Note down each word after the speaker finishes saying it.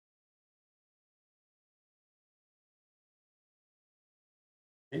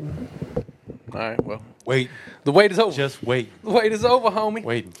All right, well, Wait, the wait is over. just wait. The wait is over, homie.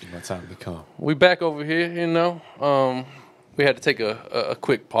 Waiting for my time to come. We back over here, you know. We had to take a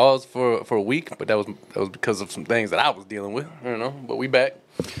quick pause for a week, but that was because of some things that I was dealing with, you know. But we back,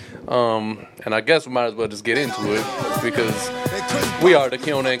 and I guess we might as well just get into it because we are the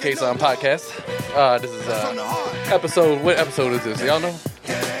Kiona and Kason podcast. This is episode. What episode is this? Y'all know?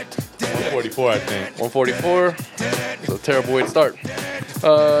 144, I think. 144. So terrible way to start.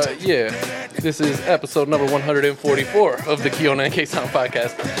 This is episode number 144 of the Kiona and Kason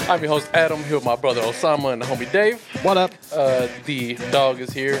podcast. I'm your host Adam, here with my brother Osama and the homie Dave. What up? The dog is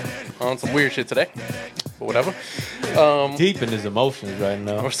here on some weird shit today, but whatever. Deep in his emotions right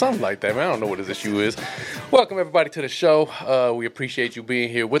now. Or something like that, man. I don't know what his issue is. Welcome everybody to the show. We appreciate you being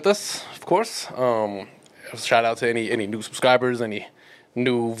here with us, of course. Shout out to any new subscribers, any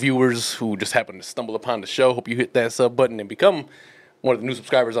new viewers who just happen to stumble upon the show. Hope you hit that sub button and become one of the new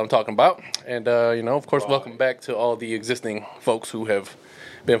subscribers I'm talking about. And, of course, welcome back to all the existing folks who have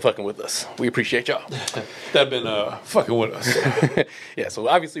been fucking with us. We appreciate y'all. That been fucking with us. Yeah, so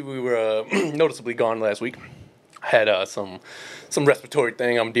obviously we were noticeably gone last week. Had some respiratory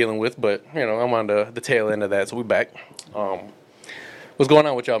thing I'm dealing with, but, you know, I'm on the tail end of that, so we back. What's going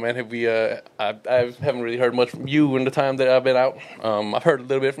on with y'all, man? Have we? I haven't really heard much from you in the time that I've been out. I've heard a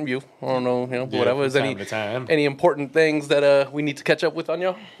little bit from you. I don't know, Yeah, whatever. Is from time to time. any important things that we need to catch up with on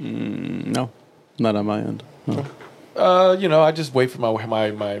y'all? No, not on my end. No. I just wait for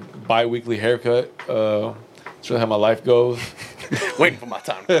my bi-weekly haircut. That's really how my life goes. Waiting for my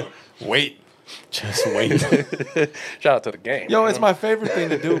time. Wait. Just wait. Shout out to the game. Yo, it's my favorite thing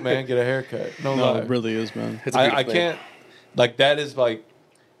to do, man. Get a haircut. No No, lie. it really is, man. It's a beautiful I thing. can't. Like, that is like,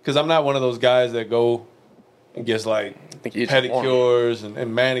 because I'm not one of those guys that go and gets like think you just want pedicures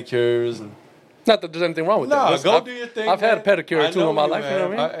and manicures and. Not that there's anything wrong with that. No, Listen, go I've- do your thing. I've had a man. pedicure or I two know in my you, life. You know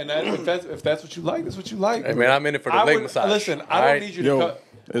what I mean? And if that's what you like, that's what you like. Hey, man, I'm in it for the leg massage. Listen, I all don't right? need you to Yo, cut.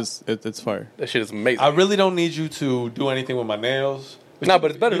 it's fire. That shit is amazing. I really don't need you to do anything with my nails. No,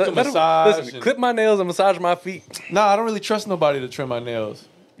 but it's better. You can Better massage. listen, clip my nails and massage my feet. No, I don't really trust nobody to trim my nails.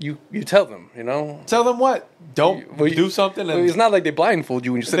 You tell them, you know. Tell them what? Don't Well, do something. Well, And it's not like they blindfold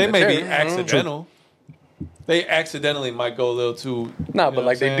you when you sit they in the may chair. be you know? accidental. They accidentally might go a little too. No, but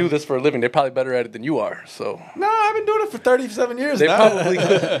like they do this for a living. They're probably better at it than you are. So No, I've been doing it for 37 years they now.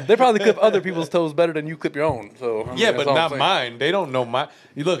 probably clip other people's toes better than you clip your own. So I mean, Yeah, that's but all I'm not saying. mine. They don't know my.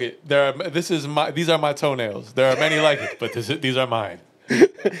 You look at these are my toenails. There are many like it, but these are mine.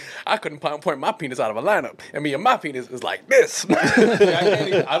 I couldn't point my penis out of a lineup. I mean, my penis is like this.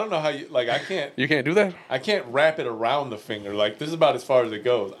 I don't know how you like. You can't do that. I can't wrap it around the finger. Like, this is about as far as it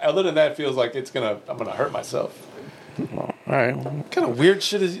goes. Other than that, it feels like I'm gonna hurt myself. All right. What kind of weird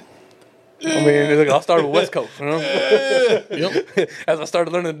shit is? I mean, look, I'll start with West Coast. You know? As I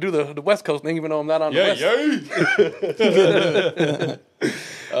started learning to do the West Coast thing, even though I'm not on the West.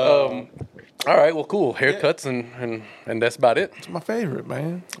 All right, well, cool. Haircuts and that's about it. It's my favorite,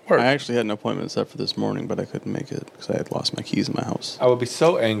 man. I actually had an appointment set for this morning, but I couldn't make it because I had lost my keys in my house. I would be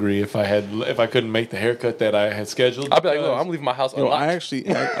so angry if I couldn't make the haircut that I had scheduled. I'll be like, no, I'm leaving my house Yo, unlocked.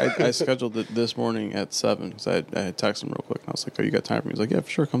 I scheduled it this morning at 7 because I had texted him real quick and I was like, "Oh, you got time for me?" He's like, "Yeah, for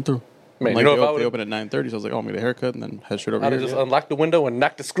sure, come through." Man, I'm you like, know, if I they would've- open at 9:30, so I was like, "Oh, I'm gonna get a haircut and then head straight over I'd here." have just unlocked the window and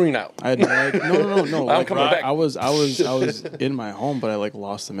knocked the screen out. I had no. I'm coming back. I was in my home, but I like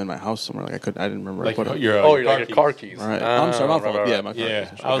lost them in my house somewhere. Like I didn't remember. like where I put them. your You're like your car keys. Right. I'm sorry, my fault. right. Yeah, my car. yeah.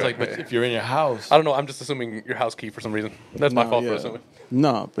 keys. I was Okay. like, but if you're in your house, I don't know. I'm just assuming your house key for some reason. That's my fault for assuming.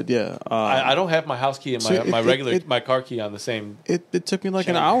 No, but yeah. I don't have my house key and So my car key on the same. It took me like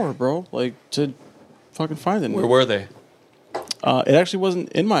an Chain. hour, bro. Like to fucking find it. Where were they? It actually wasn't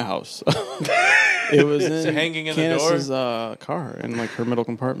in my house. It was in hanging in the Candace's car in like her middle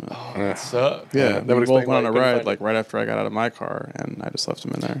compartment. That sucks. Yeah, that would we explain both why went you on a couldn't ride find like right after I got out of my car, and I just left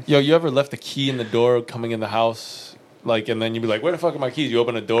them in there. Yo, you ever left the key in the door coming in the house, like, and then you'd be like, "Where the fuck are my keys?" You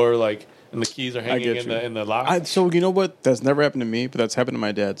open the door, like, and the keys are hanging get you. in the lock. So you know what? That's never happened to me, but that's happened to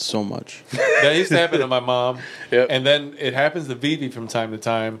my dad so much. That used to happen to my mom. Yep. And then it happens to Vivi from time to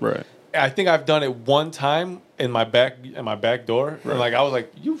time. Right. I think I've done it one time in my back door, and like I was like,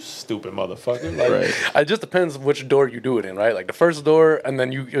 "You stupid motherfucker!" Like, Right. It just depends which door you do it in, right? Like the first door, and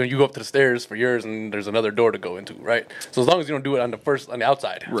then you go up to the stairs for yours, and there's another door to go into, right? So as long as you don't do it on the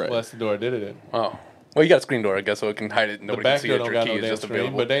outside. Right. Well, that's the door I did it in. Oh, well, you got a screen door, I guess, so it can hide it. The Nobody can back see door that don't your got key no is damn just screen,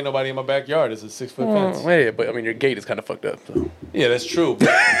 available. but there ain't nobody in my backyard. It's a 6-foot fence. Yeah, but I mean, your gate is kind of fucked up. So. Yeah, that's true.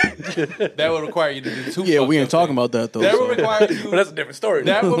 that would require you to do two. Yeah, we fucked ain't up talking things. about that though. That so. would require you. But that's a different story.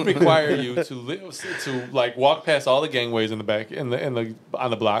 That would require you to like walk past all the gangways in the back in the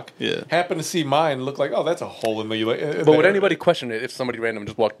on the block. Yeah. Happen to see mine, look like, oh, that's a hole in the. But would anybody question it if somebody random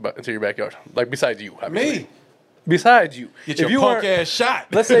just walked into your backyard? Like besides you, obviously. Me? Besides you, Get if your you punk weren't- ass shot.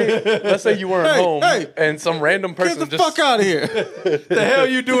 let's say you weren't Hey, home hey. and some random person Get the just fuck out of here! The hell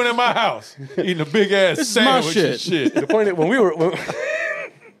you doing in my house? Eating a big ass This is my sandwich and shit. The point is, when we were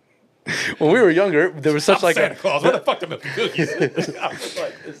when we were younger, there was such I'm like Santa a Claus. What the fuck am I cookies? I was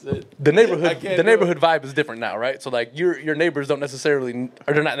like, this is it. the I neighborhood can't the do neighborhood vibe is different now, right? So like your neighbors don't necessarily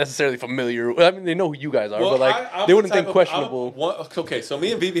or they're not necessarily familiar. I mean, they know who you guys are, but like I'm they the wouldn't type think of- questionable. Okay, so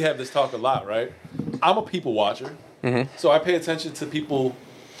me and Vivi have this talk a lot, right? I'm a people watcher, so I pay attention to people,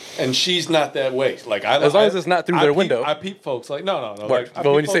 and she's not that way. Like As long as it's not through their window. I peep folks like no. But Like, I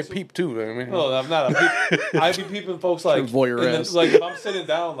but when peep you say folks- peep too, I mean, no, I'm not. I be peeping folks like Voyeur in the- ass. like if I'm sitting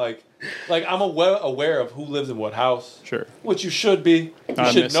down, like I'm aware of who lives in what house. Sure. Which you should be.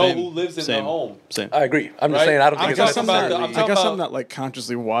 You should know who lives in the home. Same. I agree. I'm just Right? saying I don't I'm think talking it's about necessarily. I'm I talking guess about- I'm not like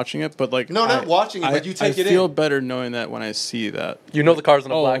consciously watching it, but like No, not watching it, but you take it I feel in. better knowing that when I see that. You know the cars on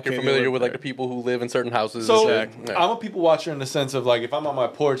the Oh, block. okay, You're they familiar live with like there. the people who live in certain houses. So and shit. Yeah. I'm a people watcher in the sense of like if I'm on my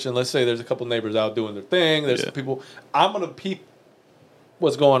porch and let's say there's a couple neighbors out doing their thing, there's Yeah. people. I'm gonna peep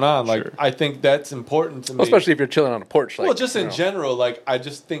what's going on. Like Sure. I think that's important to me. Especially if you're chilling on a porch. Like, well, just you in know. general, like I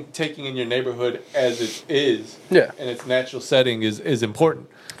just think taking in your neighborhood as it is, Yeah. in its natural setting is important.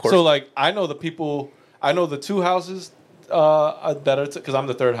 course. So like I know the people, I know the two houses that are because I'm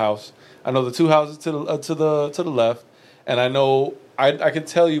the third house. I know the two houses to the left, and I know I can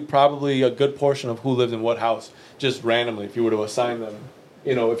tell you probably a good portion of who lives in what house just randomly if you were to assign them.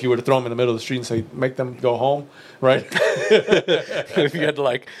 You know, if you were to throw them in the middle of the street and say, make them go home, right? If you had to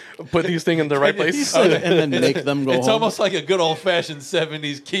like put these things in the right place. and then make them go It's home. almost like a good old fashioned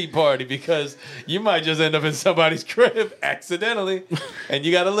 70s key party because you might just end up in somebody's crib accidentally and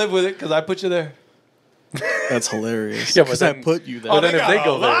you got to live with it because I put you there. That's hilarious. Yeah, but because I then- put you there. Oh, then if they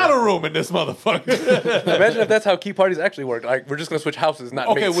go a lot there- of room in this motherfucker. Imagine if that's how key parties actually work. Like we're just gonna switch houses, not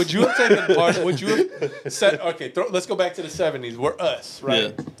Okay, mates. would you have taken part? Would you have said? Okay, let's go back to the 70s. We're us,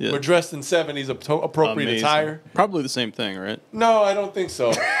 right? Yeah, yeah. We're dressed in 70s appropriate Amazing. attire. Probably the same thing, right? No, I don't think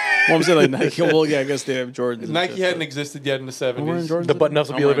so. Well, I'm saying like Nike. Well, yeah, I guess they have Jordans. and Nike shit, hadn't but- existed yet in the I'm wearing 70s. Jordans The button ups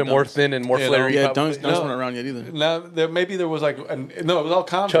would I'm be a little wearing bit more Dunks. thin and more Yeah, flary. Yeah, probably. Dunks No. weren't around yet either. Now maybe there was like no, it was all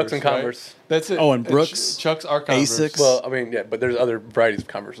Converse. Chucks and right? Converse. That's it. Oh, and Brooks? Chucks are Converse. Asics. Well, I mean, yeah, but there's other varieties of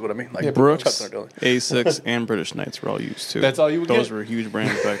Converse. Is what I mean, like Brooks, Chucks aren't doing. Asics, and British Knights were all used too. That's all you would Those get? were huge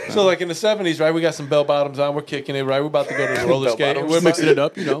brands back then. So like in the 70s, right? We got some bell bottoms on. We're kicking it, right? We're about to go to the roller Bell skate. bottoms. We're mixing it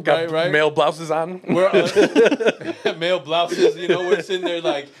up, you know. Right, right. Male blouses on. We're male blouses, you know. We're sitting there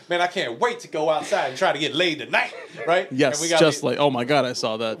like, man, I can't wait to go outside and try to get laid tonight, right? Yes, And we got just the, like, oh my god, I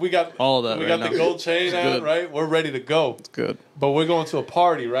saw that. we got all of that. We right got the now. gold chain It's on, good. right? We're ready to go. Good. But we're going to a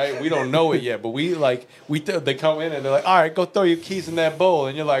party, right? We don't know it yet, but they come in and they're like, "All right, go throw your keys in that bowl,"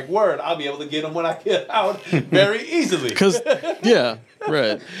 and you're like, "Word, I'll be able to get them when I get out very easily." Because yeah,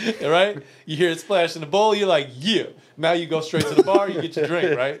 right. Right? You hear it splash in the bowl, you're like, "Yeah." Now you go straight to the bar, you get your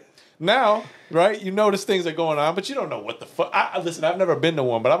drink, right? Now, right? You notice things are going on, but you don't know what the fuck. Listen, I've never been to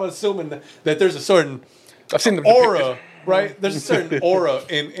one, but I'm assuming that there's a certain I've seen them aura, right? There's a certain aura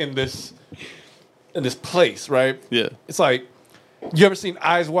in this place, right? Yeah. It's like, you ever seen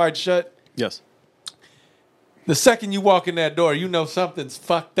Eyes Wide Shut? Yes. The second you walk in that door, you know something's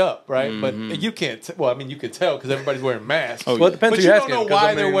fucked up, right? But you can't. Well, I mean, you can tell because everybody's wearing masks. Oh, Well, it yeah. depends But who you you don't asking. know 'cause, why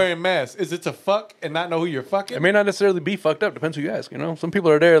I they're mean, wearing masks. Is it to fuck and not know who you're fucking? It may not necessarily be fucked up. Depends who you ask. You know, some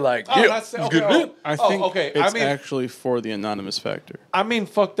people are there like, Oh, yeah, not saying- it's okay, good. I think okay. it's I mean, actually for the anonymous factor. I mean,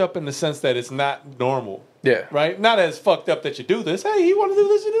 fucked up in the sense that it's not normal. Yeah. Right? Not as fucked up that you do this. Hey, you want to do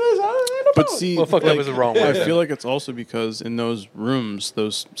this? You do this. Ain't no But problem. see, Well, fucked up is the wrong I word. feel like it's also because in those rooms,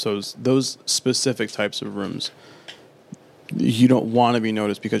 those specific types of rooms, you don't want to be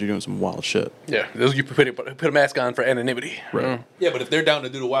noticed because you're doing some wild shit. Yeah, those you put a mask on for anonymity. Right. Yeah, but if they're down to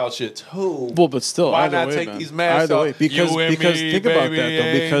do the wild shit too, Well, but still, Why either not way, take man. these masks either off? way, because You and me, think about baby, that though,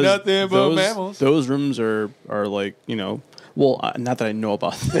 ain't because nothing but mammals. those rooms are like, you know, well, not that I know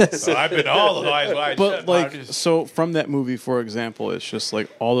about this. so I've been all the Eyes Wide But Shut like, parties. so from that movie, for example, it's just like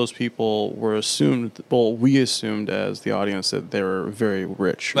all those people were assumed. Well, we assumed as the audience that they were very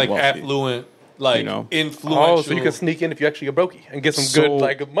rich, like wealthy. affluent. like You know? influential. Oh, so you can sneak in if you actually get brokey and get some So- good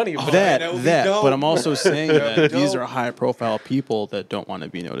like money. that would be dope. But I'm also saying That would that be these dope. are high profile people that don't want to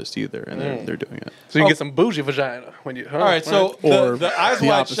be noticed either, and they're doing it. So you can get some bougie vagina when you. All right, so Or the Eyes the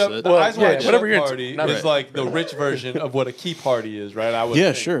Wide Shut, opposite. the Well, Eyes yeah, Wide Shut whatever you're into. party Not is right. like the rich version of what a key party is, right? I would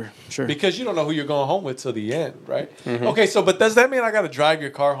Yeah, think. sure. Because you don't know who you're going home with till the end, right? Mm-hmm. Okay, so but does that mean I got to drive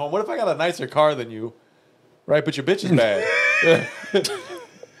your car home? What if I got a nicer car than you, right? But your bitch is bad.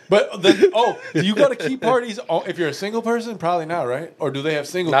 But then, do you go to key parties if you're a single person? Probably not, right? Or do they have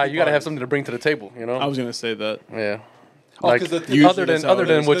single? Nah, key you gotta have parties? something to bring to the table. You know. I was gonna say that. Yeah. Oh, Like 'cause the thing- Usually other that's than how other it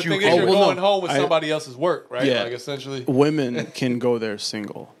than is. what the you. thing is you're well, no, going home with I- somebody else's work, right? Yeah. Like essentially. Women can go there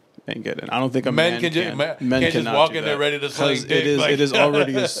single and get in. I don't think a Men man can ju- can. men Men can't just cannot walk do in there that. ready to sling 'Cause dick, like- it is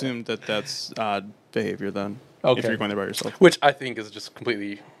already assumed that that's odd behavior then. Okay. If you're going there by yourself. Which I think is just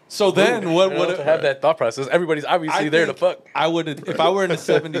completely. So then, what You know, would to have that thought process? Everybody's obviously there to fuck. I would, if I were in the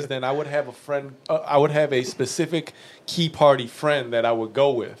 '70s, then I would have a friend. I would have a specific key party friend that I would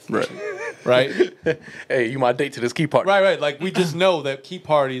go with. Right. Right. Hey, you my date to this key party. Right. Like we just know that key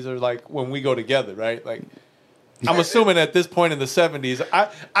parties are like when we go together. Right. Like I'm assuming at this point in the '70s,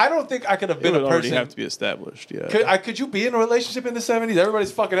 I don't think I could have It been would a already person. have to be established. Yeah. Could you be in a relationship in the '70s?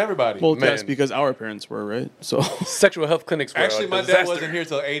 Everybody's fucking everybody. Well, Man. that's because our parents were, right? So Sexual health clinics were actually, a my dad disaster. wasn't here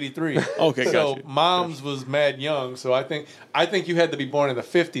till '83. Okay, so gotcha. mom's was mad young. So I think you had to be born in the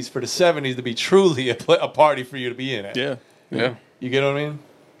 '50s for the '70s to be truly a party for you to be in. At. yeah. Yeah. You get what I mean?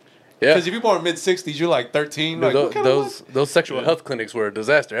 Yeah. Because if you're born mid '60s, you're like 13. Dude, Like, what kind of those sexual health clinics were a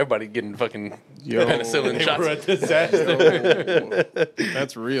disaster. Everybody getting fucking Yo. penicillin they shots. were a disaster.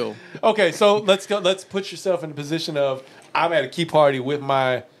 That's real. Okay, so let's go. Let's put yourself in the position of I'm at a key party with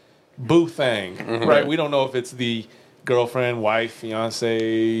my boo thing, right? We don't know if it's the girlfriend, wife,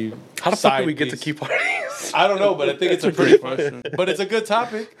 fiance. How the fuck side do we get to piece. key parties? I don't know, but I think it's a It's a pretty great question. but it's a good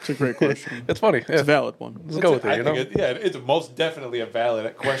topic. It's a great question. It's funny. It's Yeah. a valid one. Let's go with I it. You think know. it's most definitely a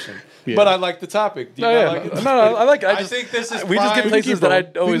valid question. Yeah. But I like the topic. Do you No, not yeah, like it? no, I like it. I I just think this is we just get prime- places that I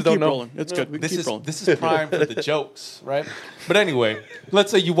always don't know. Rolling. It's good. We can This keep is rolling. this is prime for the jokes, right? But anyway, let's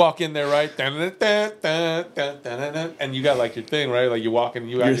say you walk in there, right? And you got like your thing, right? Like you're walking,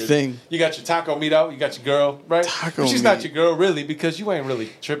 you got Your thing. You got your taco meat out. You got your girl, right? Taco But she's not meat. your girl, really, because you ain't really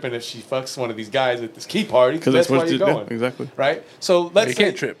tripping if she fucks one of these guys at this key party. Because That's that's why what you're you going, do. Exactly. right? So let's You say,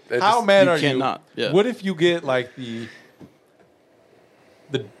 can't trip. That's how just- mad you are you? cannot, yeah. What if you get like the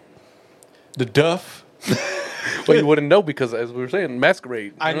duff? Well, you wouldn't know because, as we were saying,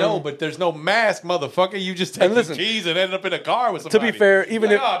 masquerade. I you know, but there's no mask, motherfucker. You just take And these listen, keys and ended up in a car with To somebody. be fair, even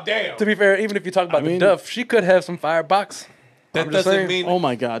Like, if oh damn, to be fair, even if you talk about I mean- the Duff, she could have some firebox. that I'm just doesn't saying. mean Oh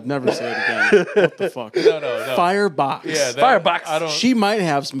my God! Never say it again. What the fuck? no. Firebox. Yeah, that, Firebox. I don't. She might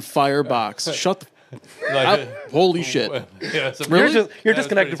have some firebox. Shut the. like, Holy shit! Yeah, it's a- Really? You're That was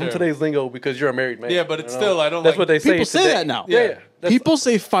disconnected from pretty today's lingo because you're a married man. Yeah, but it's you know? still, I don't That's like- what they say. People say today. that now. Yeah. That's, People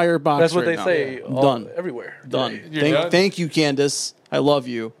say firebox. that's what right they now. say. Yeah. All, Done. everywhere. Done. You're done? Thank you, Candace. I love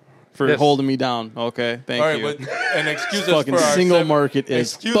you for Yes. holding me down. Okay, thank All right, you. but and excuse us Fucking for our single market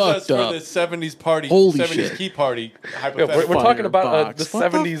is excuse us fucked for up. the '70s party, Holy 70s shit. key party. Yeah, Hypothetical. we're talking about Firebox. the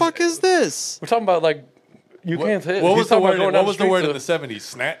What 70s. the fuck is this? We're talking about like you can't say. What he's was the talking about word? going What down was the streets word in of- the '70s?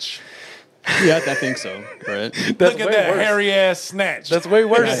 Snatch. Yeah, I think so. Right? That's Look at way that worse. hairy ass snatch. That's way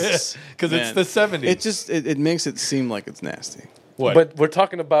worse. Nice. Because it's Man. the '70s. It just it makes it seem like it's nasty. what? But we're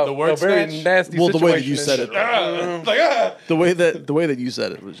talking about The word a very snatch? nasty Well, the way that situation you said and it. shit. Like, ah! The way that you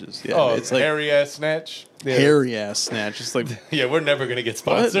said it was just Oh, it's like hairy ass snatch. Yeah. hairy ass snatch. It's like Yeah, we're never gonna get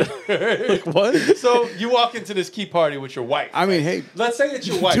sponsored. what? So you walk into this key party with your wife. I mean, hey, Let's say it's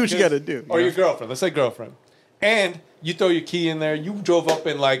your wife. Do what you 'cause- gotta do, Or you your know? girlfriend. Let's say girlfriend. And you throw your key in there. You drove up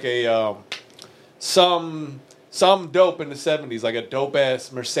in like a some dope in the '70s, like a dope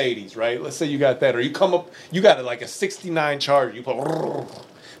ass Mercedes, right? Let's say you got that, or you come up, you got like a '69 Charger. You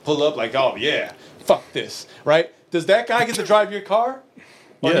pull up like, oh yeah, fuck this, right? Does that guy get to drive your car,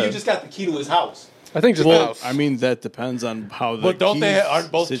 or do Yeah. you just got the key to his house? I think just the well, house. I mean that depends on how the But don't they keys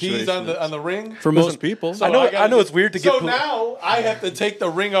aren't both keys situation on is. the ring? For most people. So I know- gotta it's weird to get So pol- now I have to take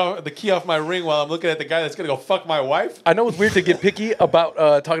the key off my ring while I'm looking at the guy that's gonna go fuck my wife. I know it's weird to get picky about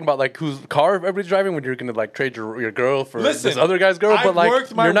talking about like whose car everybody's driving when you're gonna like trade your girl for Listen, this other guy's girl, I've but like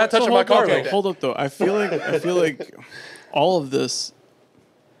worked my you're not way- touching so my hold car on, like okay. that. Hold up though. I feel like all of this.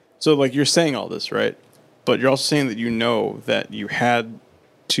 So like you're saying all this, right? But you're also saying that you know that you had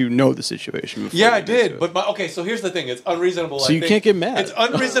to know the situation. Before Yeah, you I did did. But okay, so here's the thing: it's unreasonable. So you can't get mad. It's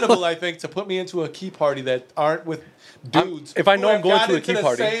unreasonable, I think, to put me into a key party that aren't with dudes. if I know who I'm have going got to a into key the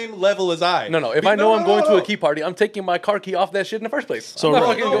party- same level as I. No, if I know I'm going to a key party, I'm taking my car key off that shit in the first place. So I'm not right.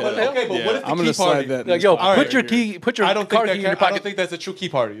 fucking No, going. but, what the hell? okay, but what if the I'm key gonna party? slide that. Like, yo, All right. put your key, put your I don't car think key in your I don't pocket. think that's a true key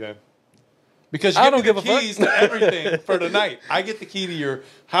party then. Because you I give don't me give the a fuck. keys to everything for the night. I get the key to your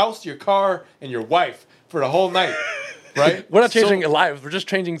house, your car, and your wife for the whole night, right? We're not changing lives. We're just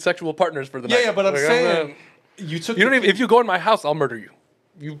changing sexual partners for the night. Yeah, but I'm Like, saying you took. you don't the even. key- If you go in my house, I'll murder you.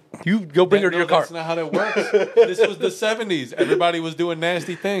 You go bring her to No, your car. That's not how that works. This was the 70s. Everybody was doing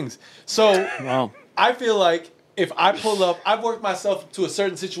nasty things. So Wow. I feel like if I pull up, I've worked myself to a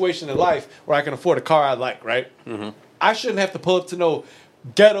certain situation in life where I can afford a car I like, right? Mm-hmm. I shouldn't have to pull up to no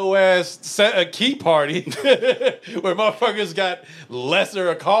ghetto ass key party where motherfuckers got lesser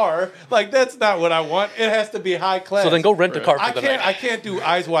a car. Like that's not what I want. It has to be high class. So then go rent a car for I the can't. night. I can't do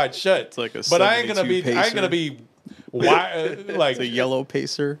eyes wide shut. It's like a but I ain't gonna 72 be. I ain't gonna Pacer. be. Why? Like The yellow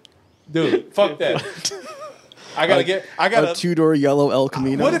Pacer. dude, fuck that. I gotta get. I A gotta. 2-door yellow El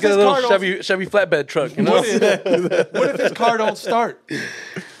Camino. What if Get a his little car don't? Chevy flatbed truck. You know. What if his car don't start?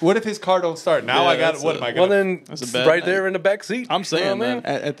 What if his car don't start? Now Yeah, I got. that's What a- am I Well, gonna? then That's a bad right night. there in the back seat. I'm saying, You know what I man,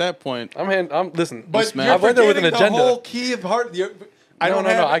 mean? at that point, I'm listen. but smash. you're I went there with an forgetting the agenda. whole key of heart. I No, don't no,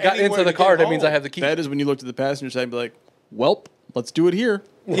 have no. I got anywhere into the to car. get That means I home. have the key. that is when you look to the passenger side and be like, "Welp, let's do it here."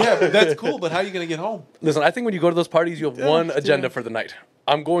 Yeah, but that's cool. But how are you gonna get home? Listen, I think when you go to those parties, you have one agenda for the night.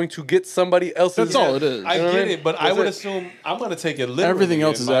 I'm going to get somebody else's. That's all it is. I You know what get I mean? it, but I That's would it. assume I'm gonna take it literally. Everything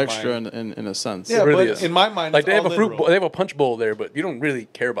else in is my extra mind. in a sense. Yeah, It really but is. in my mind, Like it's they have all a fruit, literal. they have a punch bowl there, but you don't really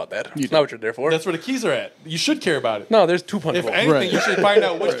care about that. It's not what you're there for. That's where the keys are at. You should care about it. No, there's two punch If bowls. anything, Right. you should find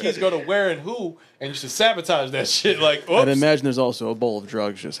out which keys go to where and who, and you should sabotage that shit. Like, I'd oops, imagine there's also a bowl of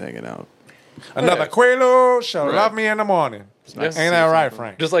drugs just hanging out. another Quaalude shall love me in the morning. Yes. Ain't that right,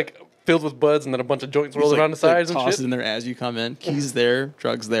 Frank? Just like filled with buds and then a bunch of joints Just, rolling like, around the sides and toss shit. it in there as you come in. Keys there,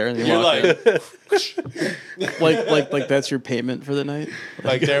 drugs there, and you You're walk like, in. like that's your payment for the night.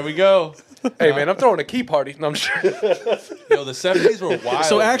 like there we go. Hey man, I'm throwing a key party. No, I'm sure. Yo, the 70s were wild.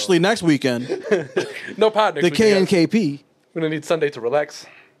 So actually, next weekend, No pod next the week. you guys. KNKP. We're gonna need Sunday to relax.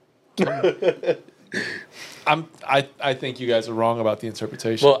 I think you guys are wrong about the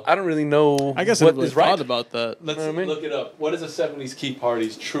interpretation. Well, I don't really know. I guess I what never really is right. thought about that. Let's know what I mean? look it up. What is a 70s key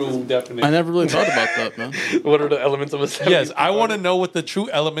party's true definition? I never really thought about that, man. What are the elements of a 70s Yes, key I want to party? know what the true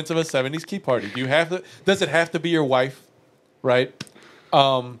elements of a 70s key party. Do you have to? Does it have to be your wife? Right?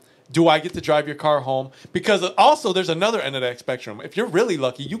 Do I get to drive your car home? Because also there's another end of that spectrum. If you're really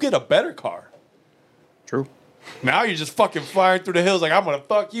lucky, you get a better car. True. Now you're just fucking flying through the hills like I'm gonna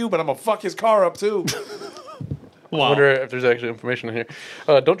fuck you, but I'm gonna fuck his car up too. I wonder if there's actually information in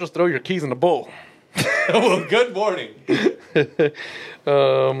here. Don't just throw your keys in the bowl. Well, good morning.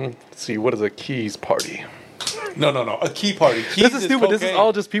 Let's see, what is a keys party? No. A key party. Keys This is stupid. This is cocaine.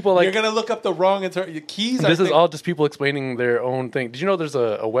 all just people like. You're gonna look up the wrong keys. This is all just people explaining their own thing. Did you know there's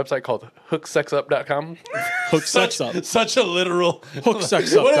a website called hooksexup.com? Hook sex up. Such a literal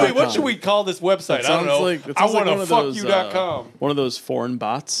Hooksexup.com. What should we call this website? I don't know. It I sounds want one to of fuck those, you.com. one of those foreign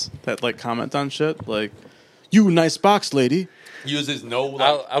bots that like comment on shit. Like, you nice box lady. Uses no.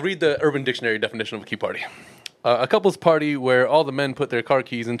 Like, I'll read the Urban Dictionary definition of a key party. A couple's party where all the men put their car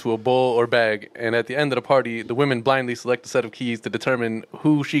keys into a bowl or bag, and at the end of the party, the women blindly select a set of keys to determine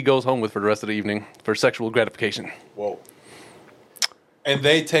who she goes home with for the rest of the evening for sexual gratification. whoa. And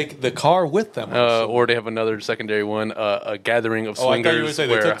they take the car with them. Or they have another secondary one, a gathering of I thought you were going to swingers say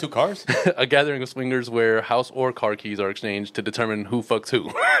they where took two cars. a gathering of swingers where house or car keys are exchanged to determine who fucks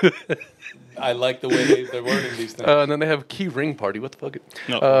who. I like the way they're wording these things. And then they have key ring party. What the fuck?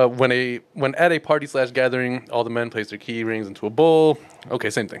 No. When at a party / gathering, all the men place their key rings into a bowl.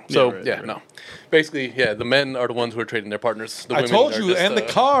 Okay, same thing. So right. no. Basically, yeah, the men are the ones who are trading their partners. The I women told are you, just, and the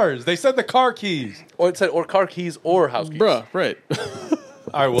cars. They said the car keys. Or it said or car keys or house keys. Bruh, right.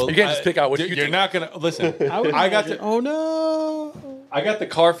 All right, well, You can't just pick out what you You're think. not gonna listen. I got the Oh no. I got the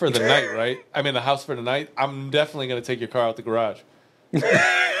car for the night, right? I mean, the house for the night. I'm definitely gonna take your car out the garage.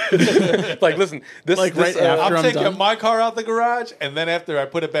 Like, listen, this Like, right after I'm I'm taking done? my car out the garage, and then after I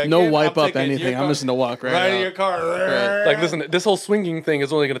put it back, No in, wipe I'm up taking your anything. I'm car just gonna walk right in out. your car. Like, listen, this whole swinging thing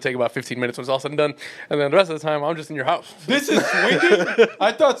is only going to take about 15 minutes when it's all said and done. And then the rest of the time, I'm just in your house. This is swinging.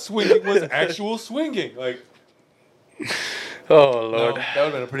 I thought swinging was actual swinging. Like, Oh, no, Lord. that would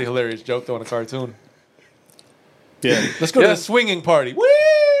have been a pretty hilarious joke though in a cartoon. Yeah. Let's go to Yeah. the swinging party. Whee!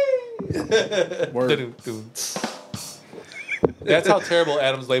 Word. Dun-dun-dun. That's how terrible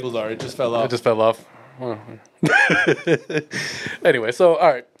Adam's labels are. It just fell I off. just fell off. Anyway, so, all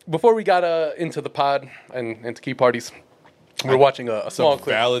right. Before we got into the pod and into key parties, We're watching a It's small a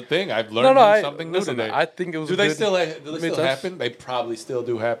clip. valid thing. I've learned something new listen, today. I think it was. do a they good- still made sense. happen? They probably still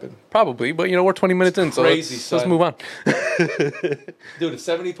do happen. Probably, but we're 20 minutes in, so Crazy, let's son. move on. Dude,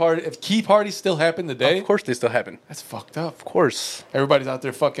 if key parties still happen today, Of course, they still happen. that's fucked up. Of course, Everybody's out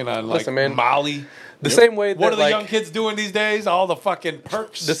there fucking on like Listen, man. Molly. the same way that What are the like, young kids doing these days? All the fucking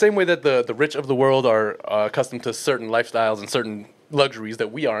perks. the same way that the rich of the world are accustomed to certain lifestyles and certain luxuries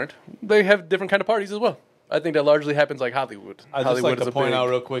that we aren't. They have different kind of parties as well. I think that largely happens like Hollywood. I just Hollywood like to is a point big- out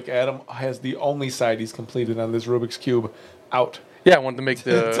real quick, Adam has the only side he's completed on this Rubik's Cube out. Yeah, I wanted to make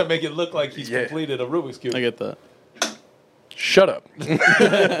the to make it look like he's Yeah. completed a Rubik's Cube. I get that. Shut up.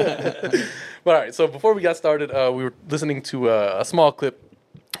 But all right, so before we got started, we were listening to a small clip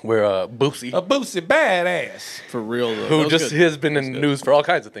where Boosie, A Boosie badass. For real though. who That was just good. has been in the news for all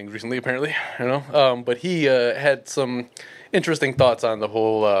kinds of things recently, apparently, but he had some interesting thoughts on the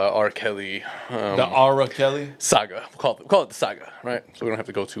whole R. Kelly The Aura Kelly. saga. We'll call it the saga, right? So we don't have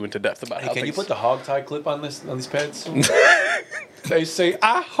to go too into depth about how Can you things- put the hog tie clip on these pads? They say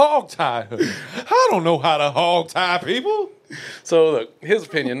I hog tie her. I don't know how to hog tie people. So look, his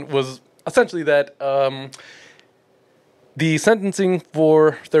opinion was essentially that the sentencing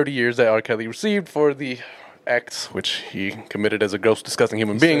for 30 years that R. Kelly received for the acts which he committed as a gross, disgusting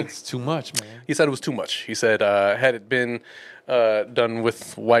human being, It's too much, man. he said it was too much. He said had it been done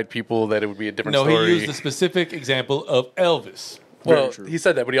with white people, that it would be a different No, story. he used the specific example of Elvis. well, true. he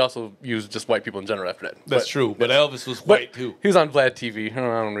said that, but he also used just white people in general after that. That's But- true, but Elvis was But white too. he was on Vlad TV.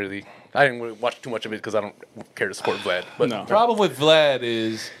 I didn't really watch too much of it because I don't care to support Vlad. But No. Problem with Vlad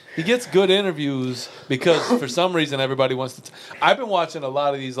is he gets good interviews because for some reason everybody wants to. I've been watching a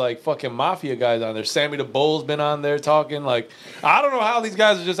lot of these like fucking mafia guys on there. Sammy the Bull's been on there talking. Like I don't know how these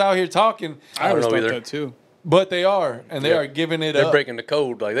guys are just out here talking, don't I always know thought either. that too. but they are, and they Yeah. are giving it they're up. breaking the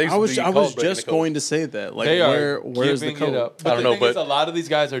code. Like they used I was to be I called was breaking just the code. going to say that. Like They are where's the giving it code? up. But I don't the know, thing is, but- a lot of these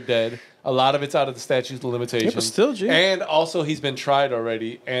guys are dead. A lot of it's out of the statute of limitations. Yeah, but still, G. And also, he's been tried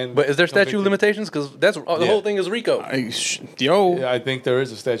already. And But is there statute of convicted. limitations? Because that's the Yeah. whole thing is RICO. Yo, Yeah, I think there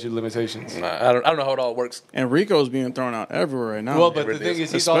is a statute of limitations. I don't know how it all works. and Rico's being thrown out everywhere right now. Well, but the really thing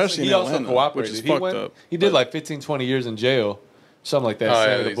is. is, Especially he in also Atlanta, cooperated. which is he fucked went, up, he did but- like 15, 20 years in jail, something like that. Oh, yeah,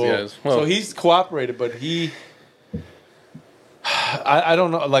 Sammy the these Bull. guys. Well- So he's cooperated, but he, I don't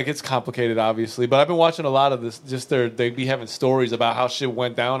know. Like it's complicated, obviously. But I've been watching a lot of this. Just they be having stories about how shit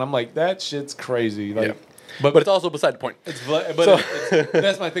went down. I'm like, that shit's crazy. Like, Yeah. but But it's also beside the point. It's Vlad, but So-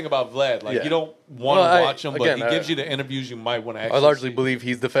 that's my thing about Vlad. Like Yeah. you don't want to Well, I- watch him, but again, he gives you the interviews you might want to. I actually largely see. believe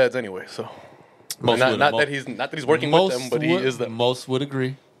he's the feds anyway. So Most not, would- not mo- that he's working with them, but he would- is them. Most would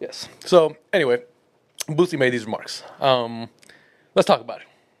agree. Yes. So anyway, Boosie made these remarks. Let's talk about it.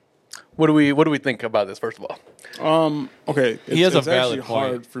 What do we think about this? First of all, Okay, He has a it's valid actually point.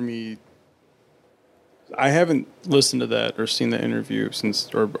 hard for me. I haven't listened to that or seen the interview since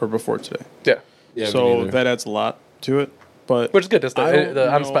or before today, yeah, Yeah, me so neither. that adds a lot to it. But which is good. That's I don't the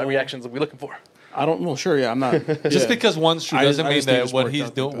on spot know- reactions that we're looking for. I don't. Well, sure, yeah, I'm not. Just yeah. because one's true I doesn't just mean think that it's what worked he's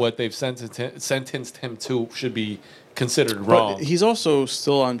out doing, like what they've sentenced him to, should be considered But wrong. he's also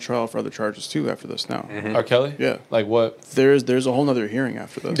still on trial for other charges too after this now. R. Kelly, Yeah. like what? There's a whole nother hearing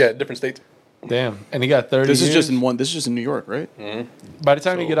after this. Yeah, different states. Damn, and he got 30. This is years? just in one. This is just in New York, right? By the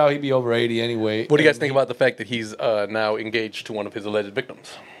time he so- get out, he'd be over 80 anyway. What do you guys And think he- about the fact that he's now engaged to one of his alleged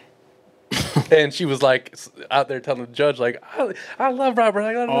victims? And she was like out there telling the judge, like, I love Robert.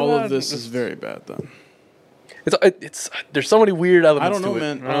 Like, All of this is very bad. Then it's there's so many weird elements. I don't know, to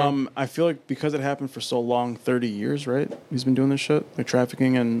it. man. I feel like because it happened for so long, 30 years, right? He's been doing this shit, like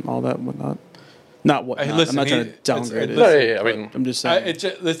trafficking and all that, and whatnot. Not what. Hey, listen, I'm not trying he- to downgrade it's- it. No, yeah, yeah, I mean, I'm just I, saying, it's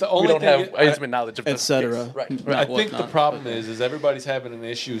the we only don't thing. have intimate knowledge of the etc. case. Right. I think the problem is everybody's having an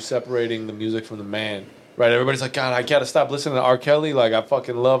issue separating the music from the man. Right? Everybody's like, God, I gotta stop listening to R. Kelly. Like, I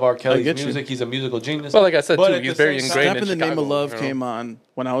fucking love R. Kelly's get you. music. He's a musical genius. Well, like I said, But too, at he's the very same ingrained Step in in the Name Chicago, of Love you know? came on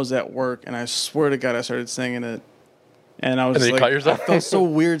when I was at work, and I swear to God, I started singing it, and I was And then you like, caught yourself? I felt so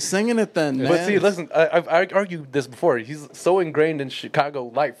weird singing it then, man. But see, listen, I've argued this before. He's so ingrained in Chicago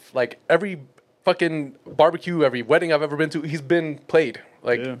life. Like every fucking barbecue, every wedding I've ever been to, he's been played.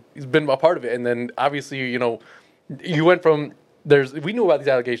 Like Yeah. he's been a part of it. And then obviously, you went from we knew about these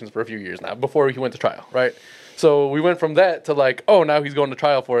allegations for a few years now before he went to trial, right? So we went from that to like, oh, now he's going to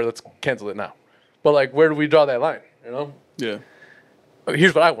trial for it. Let's cancel it now. But like, where do we draw that line? Yeah,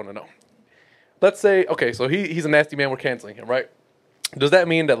 Here's what I want to know. Let's say, okay, so he's a nasty man. We're canceling him, right? Does that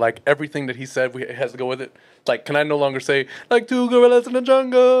mean that like everything that he said has to go with it? Like, can I no longer say like two gorillas in the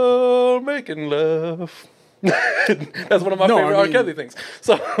jungle making love? That's one of my No, favorite I R. mean- Kelly things.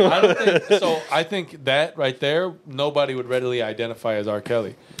 So I don't think so. I think that right there, nobody would readily identify as R.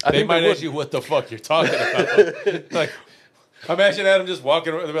 Kelly. I They think might they ask would. you what the fuck you're talking about. Like, Imagine Adam just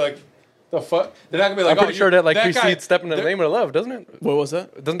walking around. They'll be like, the fuck? They're not gonna be like, I'm pretty sure that like guy- precedes stepping in the name of love, doesn't it? What was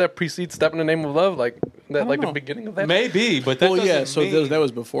that? Doesn't that precede stepping in the name of love? Like that, like the know. beginning of that. Maybe, but that Well, doesn't yeah. So mean. that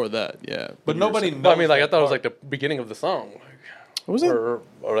was before that. Yeah. but nobody knows. But I mean, like I that thought it was part. like the beginning of the song, What was it? or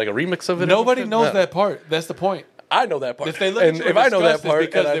like a remix of it. or Nobody something. knows No. that part. That's the point. I know that part. If they look and at you if I know that disgust, part, it's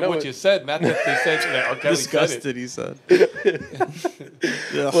because and I of know what it- you said, not that they said that R. Kelly Disgusted, said it. he said.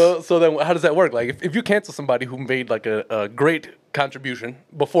 Yeah. Well, so then how does that work? Like, if you cancel somebody who made like a great contribution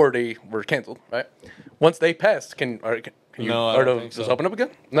before they were canceled, right? Once they passed, can you No, I or don't to think just so. open up again?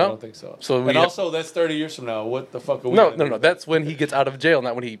 No, I don't think so. So and also, that's 30 years from now. What the fuck are we? no, gonna no, do no. with that? That's when he gets out of jail,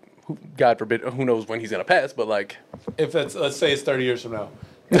 not when he, God forbid, who knows when he's gonna pass. But like, If that's, let's say it's 30 years from now.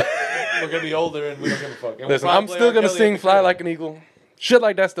 We're gonna be older and we don't give a fuck. And we'll listen, probably I'm play still R. gonna Kelly sing at the "Fly crib. Like an Eagle." Shit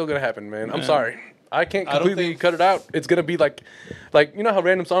like that's still gonna happen, man. I'm sorry. I can't I don't completely think- cut it out. It's gonna be like you know how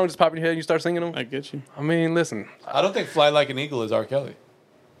random songs just pop in your head and you start singing them. I get you. I mean, listen, I don't think "Fly Like an Eagle" is R. Kelly.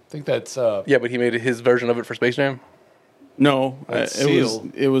 I think that's yeah, but he made his version of it for Space Jam. No, That's it was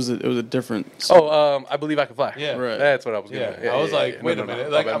Seal. it was a different. Oh, I Believe I Can Fly. Yeah. Right. That's what I was yeah. getting at. I was like, yeah. wait No, a no, no.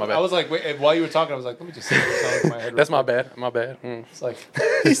 minute. My Like bad, my I bad. was like, wait. And while you were talking, I was like, let me just sing this song in my head. That's real my quick. bad. My bad. It's like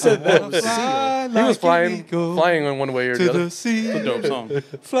He said that was He was flying in one way or the other. sea. a dope song.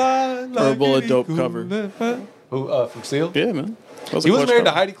 Fly like Verbal an dope eagle. cover. Who from Seal? Yeah, man. That a He was clutch married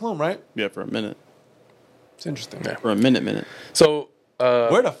to cover. Heidi Klum, right? Yeah, for a minute. It's interesting. Yeah. For a minute. So,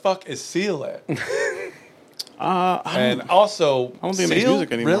 Where the fuck is Seal at? I And also, don't think it makes Seal?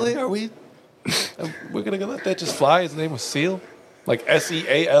 music anymore. Really? Are we? We're gonna let that just fly? His name was Seal, like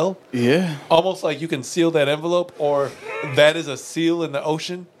SEAL. yeah, Almost like you can seal that envelope, or that is a seal in the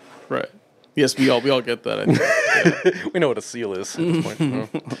ocean. right. Yes, we all get that. I think. we know what a seal is at this point.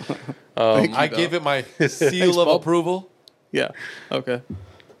 Thank you, I though. give it my seal of Bob. approval. Yeah. Okay.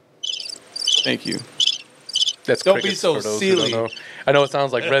 Thank you. That's Don't be crickets so for those who don't sealy. know. I know it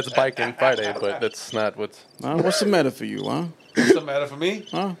sounds like Red's biking Friday, but that's not what's. What's the matter for you, huh? What's the matter for me?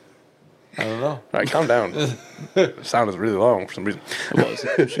 Huh? I don't know. All right, calm down. The sound is really long for some reason.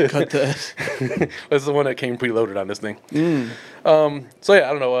 We should cut that. This is the one that came preloaded on this thing. Mm. So yeah,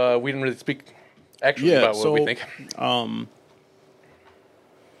 I don't know. We didn't really speak actually Yeah, about what we so- think.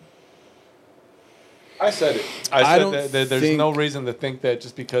 I said it. I I don't said that there's think- no reason to think that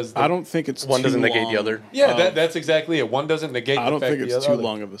just because I don't think it's One too doesn't negate long. the other. Yeah, that's exactly it. One doesn't negate I the don't fact think the it's other. too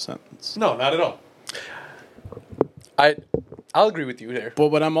long of a sentence. No, not at all. I'll agree with you there. But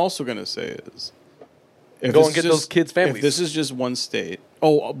what I'm also gonna say is, if Go this and get is those kids' families. If this is just one state,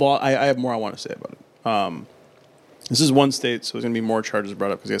 well, I have more I want to say about it. This is one state, so there's gonna be more charges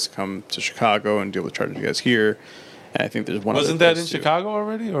brought up because he has to come to Chicago and deal with charges you guys here. And I think there's one. Wasn't other that in place, too. Chicago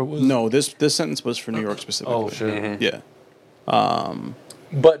already, or was No, this sentence was for New York specifically. Oh, sure. Mm-hmm. Yeah.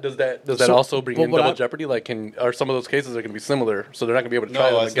 But does that So- also bring but in what double I- jeopardy? Like, are some of those cases are going to be similar, so they're not going to be able to try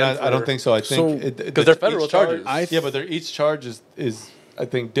No, them it's again? not, I don't think so. I think So- Because they're federal each charge- charges. Yeah, but each charge is I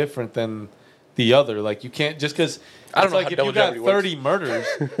think different than the other. Like you can't just because I don't know like how if double you got jeopardy works. 30 murders,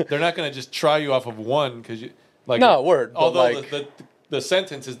 they're not going to just try you off of one because you like No, word, but Although like- the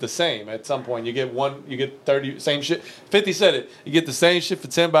sentence is the same at some point. You get one, you get 30 same shit. 50 said it. You get the same shit for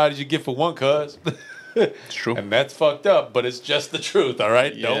 10 bodies you get for one cuz. It's true. And that's fucked up, but it's just the truth, all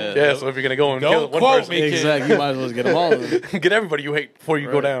right? Yeah. Yeah, so if you're going to go and Don't kill one quote person, me. Kid. Exactly. You might as well just get them all. Of them. get everybody you hate before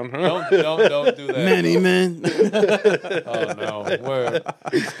you go down. Don't do that. Many men. Oh no, we're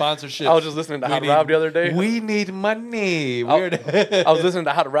sponsorship. I was just listening to How to Rob the other day. We need money. I We're I was listening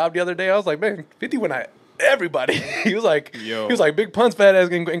to How to Rob the other day. I was like, man, 50 went at everybody. he was like, Yo. he was like, big puns, fat ass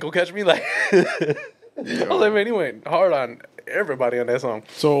ain't gonna catch me. Like, I was like, man, he went hard on everybody on that song.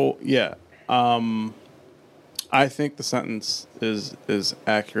 So yeah, I think the sentence is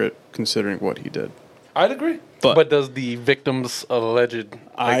accurate considering what he did. I'd agree. But does the victim's alleged?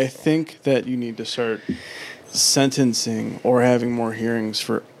 I think that you need to start sentencing or having more hearings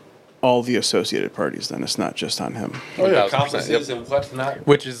for all the associated parties. Then it's not just on him. Oh yeah, 1000%, accomplices yep. and whatnot.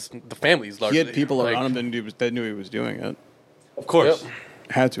 Which is the family's He largely. had people like, around him that knew he was doing it. Of course. Yep.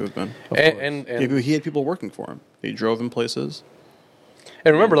 Had to have been. And He had people working for him. He drove him places.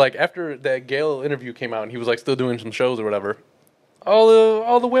 And remember, like after that Gale interview came out, and he was like still doing some shows or whatever.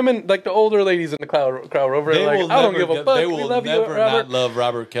 All the women, like the older ladies in the crowd were over there, They like, will I don't never give a get- fuck. They We will love you, never Robert. not love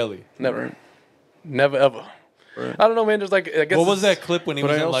Robert Kelly. Never, never ever. Right. I don't know, man. Just like I guess. What was it's- that clip when he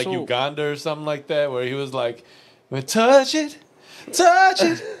But was I in like also- Uganda or something like that, where he was like, "Touch it, touch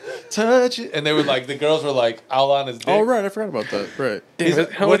it, touch it," and they were like, the girls were like all on his dick. Oh right, I forgot about that. Right. He's-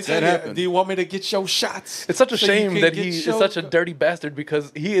 Damn, how what's did that that happen? happen? Do you want me to get your shots? It's such a so you shame can that get he is your- such a dirty bastard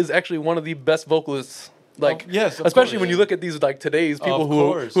because he is actually one of the best vocalists Like, yes, of especially course. when you look at these like today's people Of who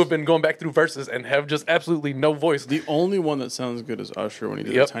course. have been going back through verses and have just absolutely no voice. The only one that sounds good is Usher when he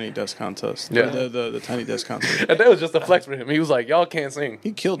did Yep. the Tiny Desk contest. Yeah. The Tiny Desk contest. And that was just a flex for him. He was like, "Y'all can't sing."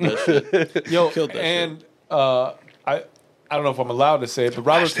 He killed that shit. Yo, Killed that and I don't know if I'm allowed to say it, but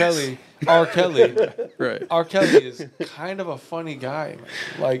Robert Kelly, R. Kelly, Right. R. Kelly is kind of a funny guy, man.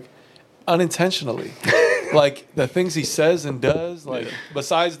 Like unintentionally, like the things he says and does. Like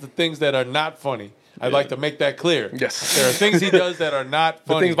besides the things that are not funny, I'd like to make that clear. Yes. there are things he does that are not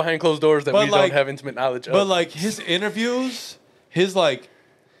The funny. things behind closed doors that But, we like- don't have intimate knowledge of. But like his interviews, his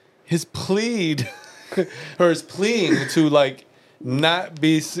plead or his pleading to like not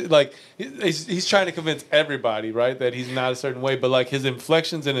be like he's trying to convince everybody, right, that he's not a certain way, but like his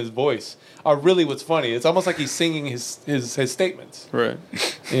inflections in his voice are really what's funny. It's almost like he's singing his statements, Right.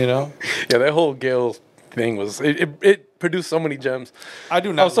 you know? yeah, that whole Gail thing was it produced so many gems. I do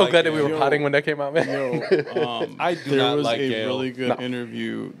I not was so like glad that we Gail. were potting when that came out, man. I do There not was like a Gail. really good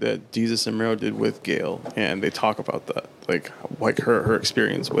interview that Jesus and Mero did with Gail, and they talk about that, like her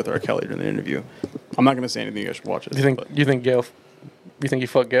experience with R. Kelly during the interview. I'm not gonna say anything. You guys should watch it. You think but- you think Gail? You think you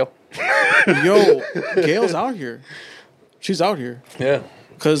fuck Gail? Yo, Gail's out here. She's out here. Yeah.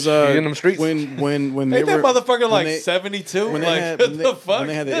 Cause in them streets. when they Ain't that were motherfucker when like they- 72? when they Like had what when the they, fuck? when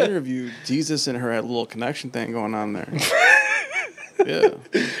they had the interview, Jesus and her had a little connection thing going on there. Yeah,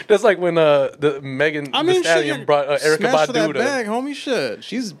 That's like when the Megan I mean, Thee Stallion shit, brought Erica smash for Badu that to. bag, homie. Shit,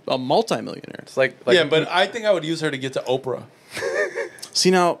 she's a multimillionaire. It's like Yeah, but I think I would use her to get to Oprah. See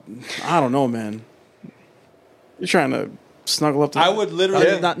now, I don't know, man. You're trying to snuggle up to. I would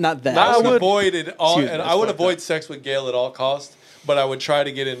literally not that. I would would- avoid it all, Excuse me, and that's I would fucked avoid up. sex with Gail at all costs. But I would try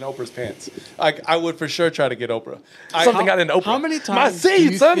to get in Oprah's pants. I would for sure try to get Oprah. Something got into Oprah. How many My times do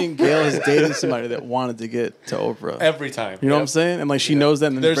seed, you son. think Gail has dated somebody that wanted to get to Oprah? Every time. You know what I'm Yep. saying? And like she knows that,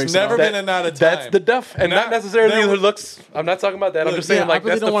 and then There's breaks never it off. been a not a time. That's the duff, and not necessarily there her was- looks. I'm not talking about that. I'm Look, just saying yeah, I like really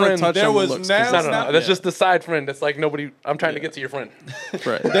that's don't the wanna friend. touch There on the was looks, now- 'cause No, no, no. Yeah. That's just the side friend. That's like nobody. I'm trying to get to your friend.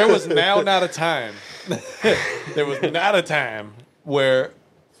 Right. There was now not a time. There was not a time where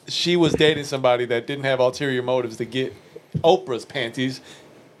she was dating somebody that didn't have ulterior motives to get Oprah's panties.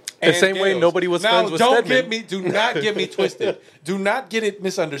 The same way nobody was now, friends with don't Stedman. get me. Do not get me twisted. Do not get it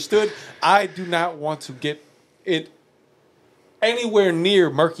misunderstood. I do not want to get it anywhere near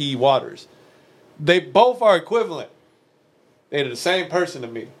murky waters. They both are equivalent. They're the same person to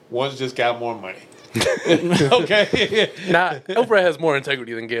me. One's just got more money. Okay. Nah, Oprah has more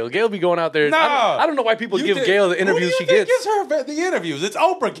integrity than Gail. Gail be going out there. Nah. I don't know why people You give think- Gail the who interviews do she you think gets. gives her the interviews? It's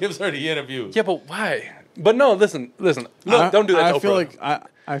Oprah gives her the interviews. Yeah, but why? But no, listen. Look, don't do that. I to feel Oprah. like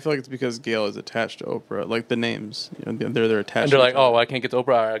I feel like it's because Gail is attached to Oprah, like the names. You know, they're attached. and they're like, to oh, I can't get to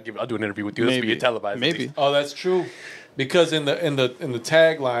Oprah. I'll do an interview with you. This will be maybe televised. at maybe. least. Oh, that's true. Because in the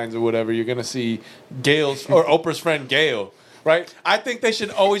taglines or whatever, you're gonna see Gail's or Oprah's friend Gail, right? I think they should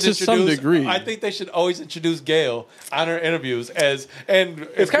always To introduce. some degree. I think they should always introduce Gail on her interviews as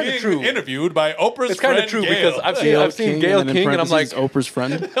It's kinda being true. Interviewed by Oprah's It's kind friend of true Gail. because I've seen Gail and in King, and I'm like, parentheses, Oprah's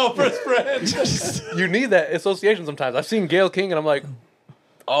friend. Oprah's friend. you need that association sometimes. I've seen Gail King, and I'm like,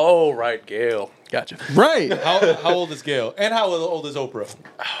 oh right, Gail, gotcha. Right. How old is Gail? And how old is Oprah?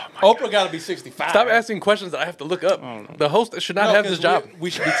 Oprah got to be 65. Stop asking questions that I have to look up. The host should not No, have 'cause this job. We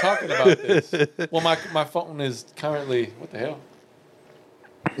should be talking about this. Well, my phone is currently what the hell?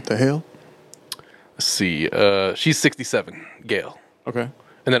 What the hell? Let's see. She's 67, Gail. Okay.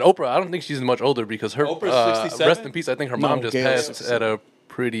 And then Oprah, I don't think she's much older because her Oprah's 67? rest in peace. I think her mom No, just Gail's passed 67. at a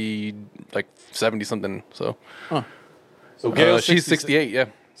pretty like 70 something. So So Gail's she's 68. Yeah.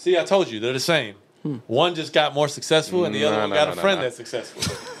 See, I told you they're the same. One just got more successful, and the other No, one no, got no, a no, friend no. that's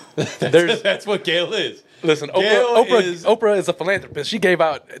successful. There's That's what Gail is. listen. Gail Oprah is a philanthropist. She gave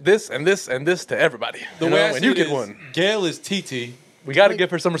out this and this and this to everybody. The you way know, I and see you it get is, one. Gail is TT. We got to give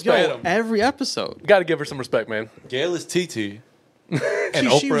her some respect. Yo, Every episode. We got to give her some respect, man. Gail is TT. And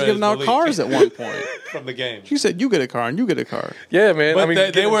She was Oprah giving is out Malik cars at one point. from the game. She said, "You get a car, and you get a car." Yeah, man. But I mean,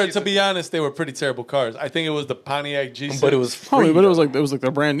 they given were, she's to a- be honest, they were pretty terrible cars. I think it was the Pontiac G6. but it was free. Homie, but it was though. like the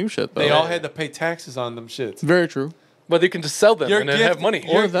brand new shit though. They all had to pay taxes on them shits. Very true. But you can just sell them Your and then gift- have money.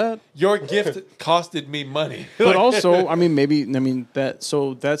 Or that. Your gift costed me money. But also, I mean, that.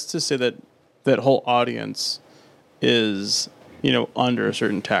 So that's to say that that whole audience is, you know, under a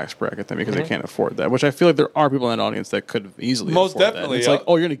certain tax bracket then because they can't afford that. Which I feel like there are people in that audience that could have easily Most afford that. definitely, And it's yeah. like,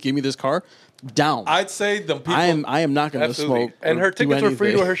 oh, you're gonna give me this car? down. I'd say the people. I am not going to Absolutely. smoke. And or her do tickets were free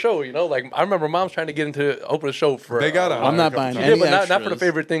to anything. her show. You know, like I remember mom's trying to get into Oprah's show for. They got I'm not buying Yeah, any but not for the extras.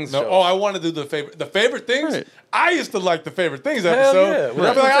 favorite things. No, show. oh, I want to do the favorite things. Right. I used to like the favorite things Hell episode. yeah. I'd Well, be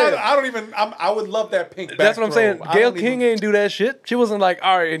that's like, what I'm saying. I don't even. I would love that pink. That's what I'm back saying. row. I Gail don't King even- ain't do that shit. She wasn't like,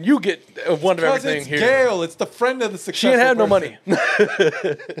 all right, and you get one of Because everything it's here. Gail. It's the friend of the successful She didn't have no person.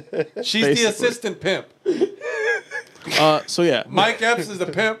 money. She's Basically. the assistant pimp. So yeah, Mike Epps is the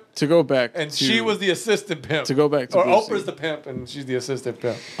pimp, to go back and to, she was the assistant pimp. to go back to or Boosie. Oprah's the pimp, and she's the assistant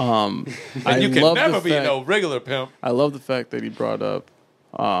pimp. And And you can love never the be fact, no regular pimp. I love the fact that he brought up.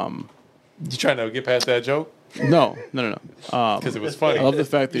 You trying to get past that joke? No. Because it was funny. I love the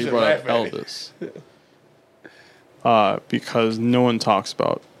fact that You he should brought up laugh at it. Elvis. Because no one talks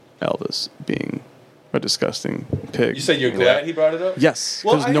about Elvis being a disgusting pig. You said you're glad he brought it up? Yes,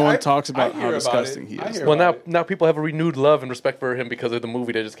 Well, because no I- one I- talks about I how hear about disgusting it. he I is. hear Well, about now people have a renewed love and respect for him because of the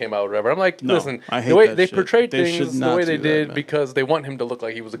movie that just came out, or whatever. I'm like, No, listen, I hate the way that they shit. portrayed They things should the not way they do that, did man. because they want him to look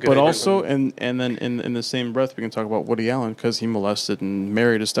like he was a good. But individual. also, and then in the same breath, we can talk about Woody Allen because he molested and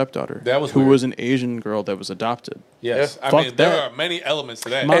married a stepdaughter. That was who weird. was an Asian girl that was adopted. Yes. Yeah. I Fuck mean, there that. are many elements to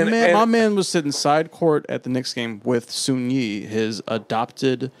that. My And- man was sitting side court at the Knicks game with Soon Yi, his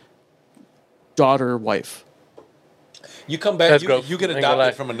adopted daughter wife. You come back, That's you, gross. you get Ain't gonna lie.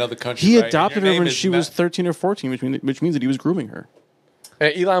 adopted from another country. He right? And adopted your her name when is she was not- 13 or 14, which means that he was grooming her.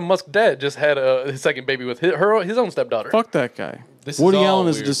 And Elon Musk's dad just had his second baby with his own stepdaughter. Fuck that guy. This is Woody all Allen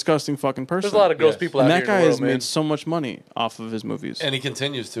is a weird. disgusting fucking person. There's a lot of gross Yes. people and out that here guy in the has world, man. made so much money off of his movies. And he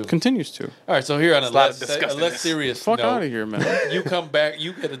continues to. Continues to. All right, so here on a a lot of less disgustingness. serious Fuck note, out of here, man. you come back,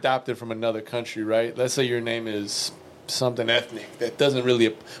 you get adopted from another country, right? Let's say your name is something ethnic that doesn't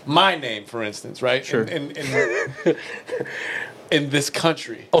really. My name, for instance, right? Sure. In this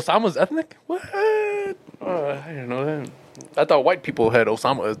country, Osama's ethnic? What? I didn't know that. I thought white people had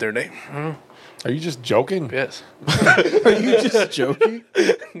Osama as their name. are you just joking? Yes. Are you just joking?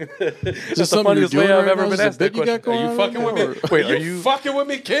 Is this the something you're funniest way doing I've right ever now? been Is this a asked that bit you got question. going Are you on fucking right with now, me? or- Wait, Are are you you- fucking with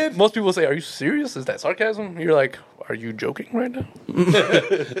me, kid? Most people say, "Are you serious? Is that sarcasm?" You're like, "Are you joking right now?"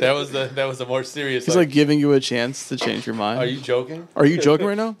 That was the more serious. He's like giving you a chance to change your mind. are you joking? Are you joking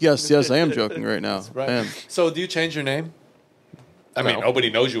right now? Yes, I am joking right now. Right. I am. So, do you change your name? I mean, No. nobody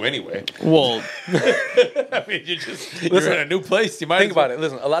knows you anyway. Well, I mean, you're in a new place. You might Think about it.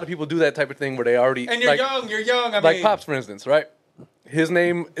 Listen, a lot of people do that type of thing where they already And you're like, young. You're young. I like mean, Pops, for instance, right? His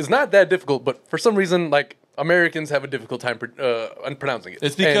name is not that difficult, but for some reason, like Americans have a difficult time pronouncing it.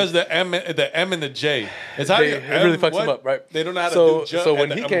 It's because And the M and the J. It's how they, you, it really fucks what? them up, right? They don't know how to so, do. Ju- so at when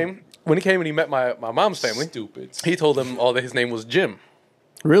the he M. came and he met my mom's family, Stupid. he told them all that his name was Jim.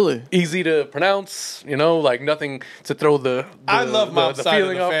 really? Easy to pronounce, like nothing to throw the I love mom's the side of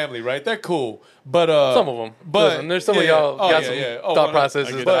feeling the off. family, right? They're cool, but Some of them, But listen, there's some of y'all got some thought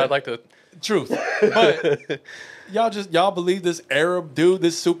processes that I'd like to. Truth, but y'all believe this Arab dude,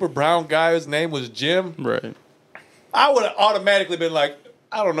 this super brown guy, his name was Jim. Right. I would have automatically been like,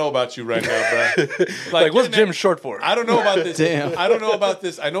 I don't know about you right now, bro. Like, what's your Jim name- short for? I don't know about this. Damn. I don't know about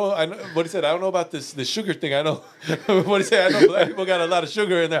this. I know what he said. I don't know about this sugar thing. I know what he said. I know black people got a lot of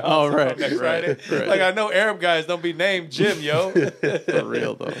sugar in their house. Oh, right, next right, Friday. right. Like I know Arab guys don't be named Jim, yo. For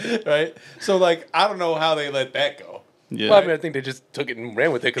real though. Right? So like I don't know how they let that go. Yeah. Well, I mean, I think they just took it and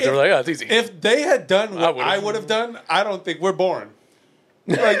ran with it because they were like, "Oh, it's easy." If they had done what would've. I would have done, I don't think we're born.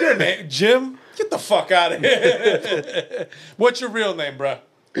 Like your name, Jim. Get the fuck out of here. What's your real name, bruh?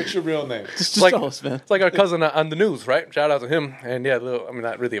 What's your real name? just like- tell us, man. It's like our cousin on the news, right? Shout out to him. And yeah,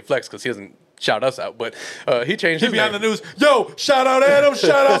 not really a flex because he doesn't shout us out, but he changed He his be on name. the news. Yo, shout out Adam.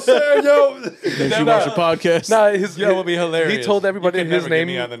 Shout out Sarah. Yo. Did you watch your podcast? Nah, That would be hilarious. He told everybody You can his never get name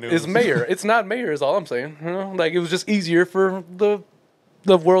me on the news. is Mayor. It's not Mayor, is all I'm saying. Like it was just easier for the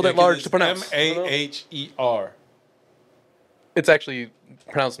world at large to pronounce. Maher. It's actually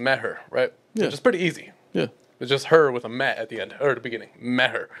pronounced Maher, right? Yeah. Which is pretty easy. Yeah. It's just her with a mat at the end or at the beginning.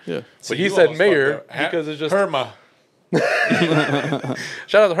 Maher. Yeah. But he said Mayor because it's just Herma.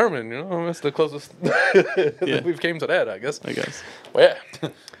 shout out to Herman. That's the closest Yeah. we've came to that, I guess. I guess. Well, yeah.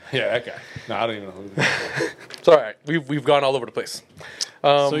 Yeah, that guy. No, I don't even know who that is. It's all right. We've gone all over the place.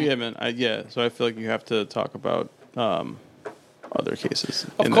 So yeah, man. So I feel like you have to talk about other cases.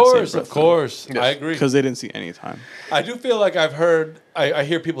 Of course. Yes. I agree. Because they didn't see any time. I do feel like I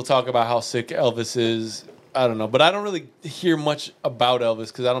hear people talk about how sick Elvis is. I don't know, but I don't really hear much about Elvis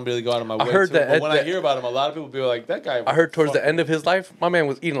because I don't really go out of my way heard to. that But when I that- hear about him, a lot of people be like, "That guy." I heard towards the fuck- end of his life, my man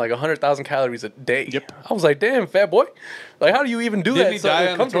was eating like 100,000 calories a day. Yep. I was like, damn, fat boy. Like, how do you even do Didn't that he so die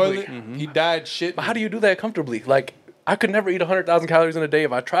on the comfortably? toilet? He died shit. But how do you do that comfortably? Like, I could never eat 100,000 calories in a day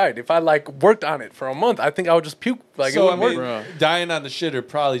if I tried. If I like worked on it for a month, I think I would just puke. Like So it I wouldn't mean, work. dying on the shitter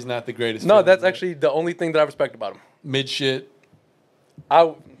probably is not the greatest. No, feeling, that's right? actually the only thing that I respect about him. mid shit.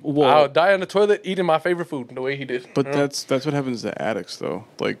 I'll Well- die on the toilet eating my favorite food the way he did. But that's what happens to addicts, though.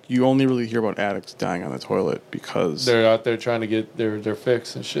 Like, you only really hear about addicts dying on the toilet because They're out there trying to get their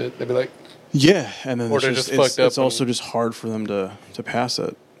fix and shit. They'd be like, yeah, and then Or it's they're just, just fucked up it's also and- just hard for them to pass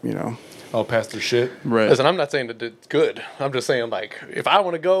it. You know, "Oh, pass their shit." right? Listen, I'm not saying that it's good. I'm just saying like if I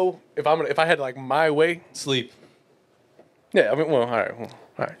want to go, if I had like my way, Sleep. yeah. I mean, well, all right, cool.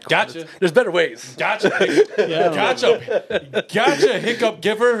 Gotcha. There's better ways. Gotcha. Gotcha. Hiccup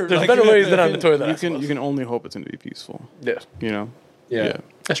giver. There's better ways than on the toilet. I You can suppose. you can only hope it's going to be peaceful. Yeah, You know. Yeah.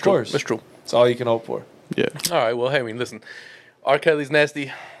 that's Of true. course. That's true. That's all you can hope for. Yeah. All right. Well, hey, I mean, listen. R. Kelly's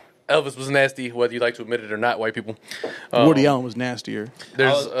nasty. Elvis was nasty, whether you like to admit it or not. White people. Woody Allen was nastier.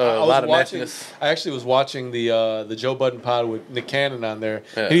 There's I a was lot of watching, nastiness. I actually was watching the Joe Budden pod with Nick Cannon on there.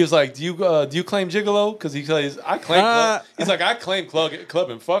 Yeah. And he was like, "Do you claim gigolo?" Because he says, "I claim." Club. He's like, "I claim club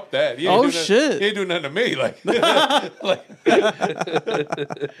and fuck that." He ain't Oh, do nothing- shit. He ain't doing nothing to me.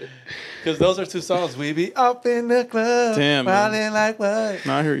 Because those are two songs. We be up in the club, Damn, man. wildin' like what?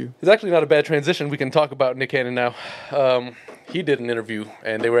 No, I hear you. It's actually not a bad transition. We can talk about Nick Cannon now. He did an interview,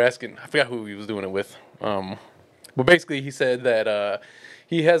 and they were asking, I forgot who he was doing it with. But basically, he said that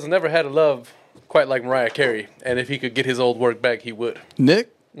he has never had a love quite like Mariah Carey, and if he could get his old work back, he would.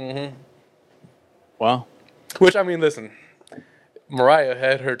 Nick. Mm-hmm. Wow. Which, I mean, listen, Mariah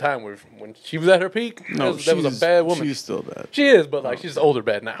had her time when she was at her peak. No, that was a bad woman. She's still bad. She is, but like she's older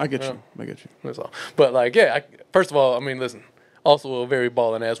bad now. I get you you. know? I get you. That's all. But like, yeah. First of all, I mean, listen. Also, a very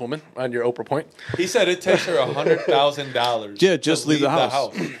balling ass woman on your Oprah point. He said it takes her $100,000. Yeah, just leave the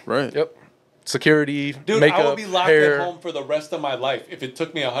house. Right. Yep. Security, Dude, makeup, I would be locked hair. at home for the rest of my life if it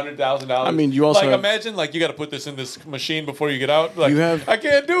took me $100,000. I mean, you also like have- imagine like you got to put this in this machine before you get out. Like You have- I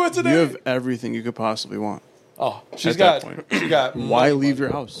can't do it today. You have everything you could possibly want. oh, she's at got that point. she got Why money, leave money.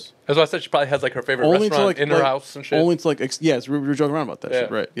 your house? That's why I said she probably has like her favorite Only to restaurant like in her like- house and shit. Only to like yes, we were joking around about that Yeah.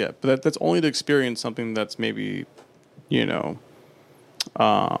 shit, right? Yeah, but that's only to experience something that's maybe, you know,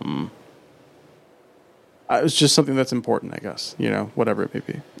 it's just something that's important, I guess. You know, whatever it may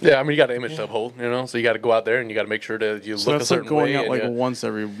be. Yeah, I mean, you got an image to uphold, you know, so you got to go out there and you got to make sure that you So look a that's like certain going way. out and, like yeah. once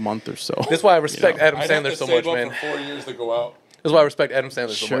every month or so. That's why I respect You know? Adam I'd have Sandler to so save much, up man. for 4 years to go out. That's why I respect Adam Sandler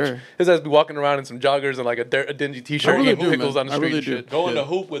so much. Sure. His ass be walking around in some joggers and like a dingy T-shirt, really eating do, pickles man. on the I street really and do. shit. Going Yeah. to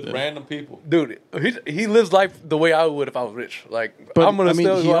hoop with Yeah. random people. Dude, he lives life the way I would if I was rich. Like, But I'm gonna I mean,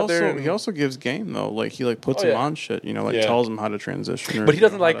 still he go out also there. And, he also gives game though. Like he like puts Oh, him yeah. on shit. You know, like Yeah. tells him how to transition. Or, but he you know,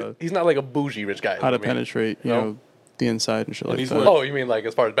 doesn't like. how to, He's not like a bougie rich guy. how to you know what I mean? penetrate. You No. know, the inside and shit like he's that. with- Oh, you mean like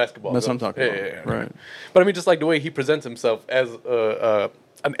as far as basketball? That's goes. what I'm talking about. Right. But I mean, just like the way he presents himself as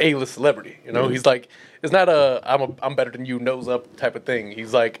an A-list celebrity. You know, he's like, it's not I'm better than you, nose up type of thing.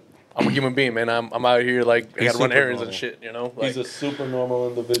 He's like, I'm a human being, man. I'm out here like I He's gotta run super errands and normal. shit. You know, like, He's a super normal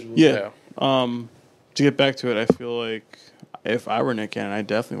individual. Yeah. To get back to it, I feel like if I were Nick Cannon, I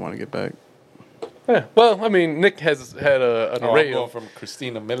definitely want to get back. yeah. Well, I mean, Nick has had an Oh, array I'm going of. from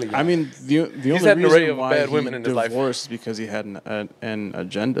Christina Milian. I mean, the only had an array reason of why bad he women in his life. divorced is because he had an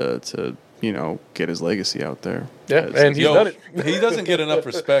agenda to get his legacy out there. Yeah, As- and he's done it. He doesn't get enough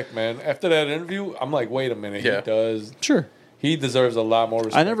respect, man. After that interview, I'm like, wait a minute. Yeah. He does. sure. He deserves a lot more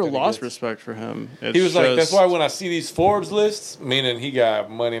respect. I never than he lost gets. respect for him. It's He was like, that's just- why when I see these Forbes lists, meaning he got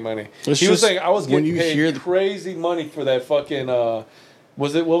money. It's He was just saying I was when getting you paid hear the- crazy money for that fucking. What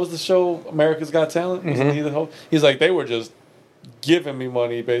was the show? America's Got Talent. Mm-hmm. Wasn't he the host? He's like they were just giving me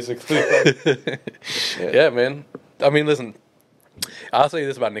money basically. Yeah, man. I mean, listen. I'll say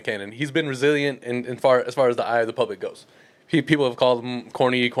this about Nick Cannon: he's been resilient as far as the eye of the public goes. People have called him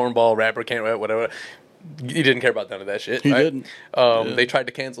corny, cornball, rapper, can't rap, whatever. He didn't care about none of that shit. He right? didn't. They tried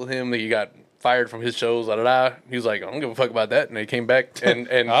to cancel him. He got fired from his shows. Da da da. He was like, I don't give a fuck about that. And he came back and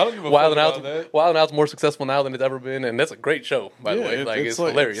I don't give a Wild fuck and Out's about that. Wild and Out's more successful now than it's ever been, and that's a great show, by the way. It's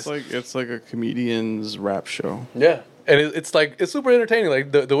hilarious. It's like a comedian's rap show. Yeah, and it's super entertaining.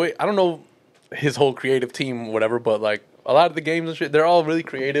 Like the way I don't know his whole creative team, whatever, but like a lot of the games and shit, they're all really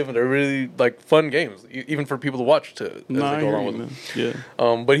creative and they're really like fun games, even for people to watch as No, I they go hear along you, with them.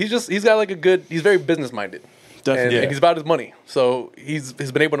 man. Yeah, But he's got like he's very business minded. definitely. And he's about his money, so he's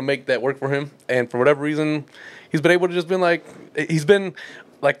been able to make that work for him. And for whatever reason, he's been able to just been like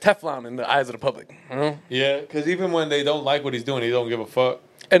Teflon in the eyes of the public. You know? Yeah, because even when they don't like what he's doing, he don't give a fuck.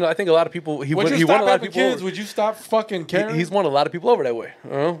 And I think a lot of people Would he you won stop a lot of having people. kids? Over. Would you stop fucking caring? He's won a lot of people over that way. You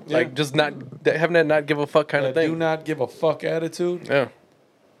know? Yeah. Like just not having that not give a fuck kind of thing. Do not give a fuck attitude. Yeah.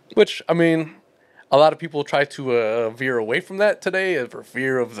 Which, I mean, a lot of people try to veer away from that today for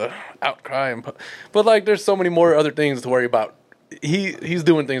fear of the outcry. But like, there's so many more other things to worry about. He's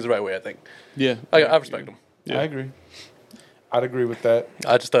doing things the right way, I think. Yeah. I respect him. Yeah. I agree. I'd agree with that.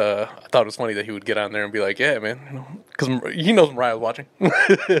 I just I thought it was funny that he would get on there and be like, "Yeah, man," because he knows Mariah's watching.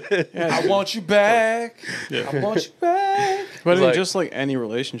 I want you back. Yeah. I want you back. But I mean, like- just like any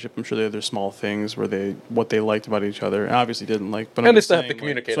relationship, I'm sure there's small things where what they liked about each other, and obviously didn't like. But And I'm they just still have to saying,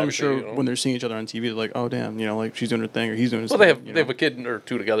 communicate, So I'm obviously, sure you know. when they're seeing each other on TV, they're like, "Oh, damn, like she's doing her thing or he's doing his Well, thing." they have a kid or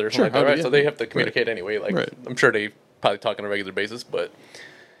two together, or Sure, something like that, right? yeah. So they have to communicate anyway. Like, Right. I'm sure they probably talk on a regular basis, but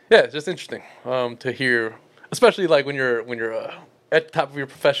yeah, it's just interesting to hear, especially like when you're at the top of your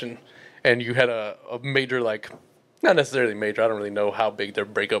profession and you had a major, like, not necessarily major. I don't really know how big their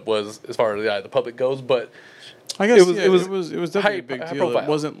breakup was as far as the public goes, but I guess it was it was definitely a big high deal. profile. It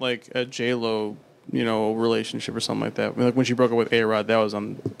wasn't like a J-Lo, relationship or something like that. I mean, like when she broke up with A-Rod, that was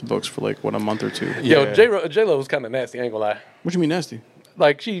on the books for like what, a month or two. Yeah. yo, J-Lo was kind of nasty. I ain't gonna lie. What do you mean nasty?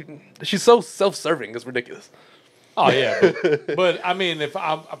 Like she's so self-serving. It's ridiculous. Oh yeah, but I mean, if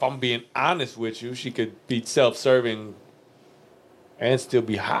I'm being honest with you, she could be self-serving and still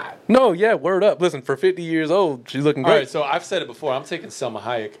be hot. No, yeah, word up. Listen, for 50 years old, she's looking All great. right, so I've said it before. I'm taking Selma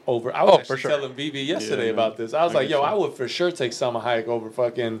Hayek over. I was for actually sure. telling Vivi yesterday man. about this. I was I like, get yo, you. I would for sure take Selma Hayek over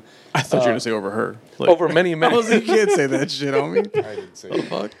fucking. I thought you were gonna say over her. Like, Over many men. I was like, you can't say that shit on me. I didn't say it.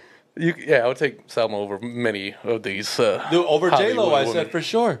 Fuck. I would take Selma over many of these. Dude, over J Lo, Hollywood I women. said for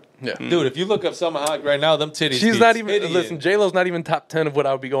sure. Yeah. Dude, if you look up Selma Hayek right now, them titties. She's be not even. tittying. Listen, J Lo's not even top 10 of what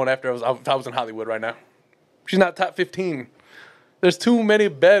I would be going after if I was in Hollywood right now. She's not top 15. There's too many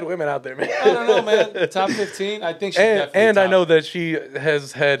bad women out there, man. I don't know, man. Top 15. I think she's definitely. And I top. know that she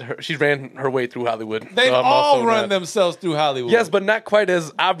has she's ran her way through Hollywood. They've So I'm all also run not- themselves through Hollywood. Yes, but not quite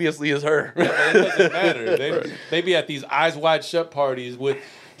as obviously as her. But it doesn't matter. They be at these eyes wide shut parties with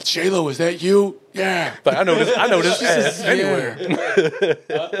J Lo. Is that you? Yeah. But I know this ass anywhere.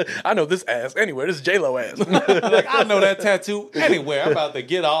 I know this ass anywhere. This is J Lo ass. Like I know that tattoo anywhere. I'm about to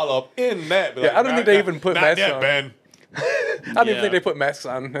get all up in that. Be Yeah, like, I don't think they even put not masks that, on. Ben. I don't even Yeah. think they put masks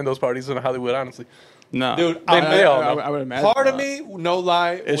on in those parties in Hollywood, honestly. No, Dude, They all know. I would imagine. Part of not. me, no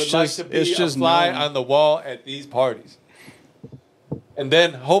lie, It's would just- like to it's be just a fly known. on the wall at these parties, and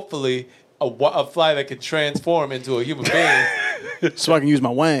then hopefully a fly that could transform into a human being. so I can use my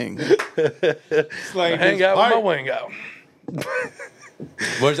wang. It's like Hang this out with my part- wing out.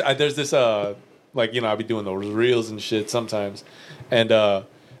 There's this like I'll be doing those reels and shit sometimes, and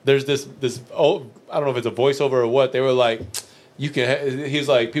there's this I don't know if it's a voiceover or what. They were like, he's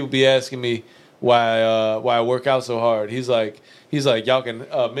like, people be asking me why I work out so hard. He's like y'all can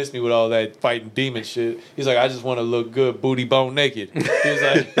miss me with all that fighting demon shit. He's like, I just want to look good, booty bone naked.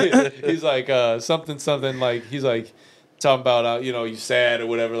 He's like something like he's like talking about you sad or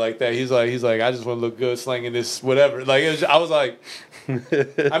whatever like that. He's like I just want to look good slinging this whatever. Like I was like,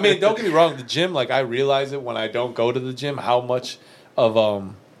 I mean, don't get me wrong, the gym, like I realize it when I don't go to the gym how much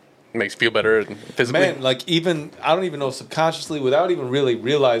of Makes you feel better physically. man, like even I don't even know subconsciously without even really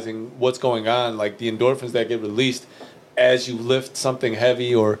realizing what's going on, like the endorphins that get released as you lift something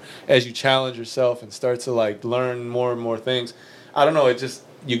heavy or as you challenge yourself and start to like learn more and more things. I don't know, it just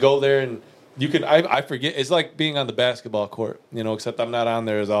you go there and you can I forget, it's like being on the basketball court, except I'm not on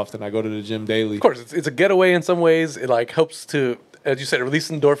there as often. I go to the gym daily. Of course, it's a getaway in some ways. It like helps to, as you said,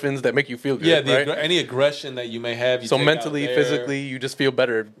 release endorphins that make you feel good. Yeah, right? any aggression that you may have. You So take out mentally, there. physically, you just feel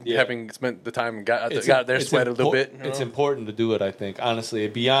better Yeah. having spent the time and got there, sweat a little bit. It's important to do it, I think, honestly.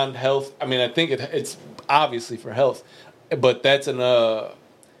 Beyond health, I mean, I think it's obviously for health, but that's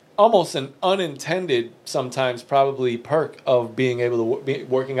almost an unintended, sometimes probably perk of being able to be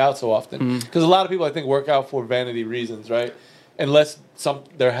working out so often. Because a lot of people, I think, work out for vanity reasons, right? Unless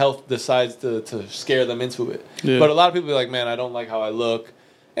their health decides to scare them into it. Yeah. But a lot of people be like, man, I don't like how I look.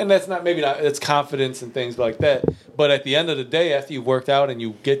 And that's it's confidence and things like that. But at the end of the day, after you've worked out and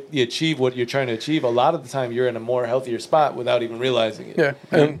you achieve what you're trying to achieve, a lot of the time you're in a more healthier spot without even realizing it. Yeah,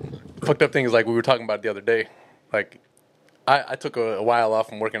 and fucked up thing is like we were talking about the other day. Like I took a while off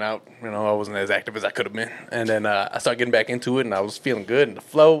from working out. I wasn't as active as I could have been, and then I started getting back into it, and I was feeling good in the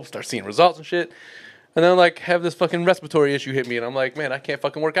flow. Start seeing results and shit. And then like have this fucking respiratory issue hit me, and I'm like, man, I can't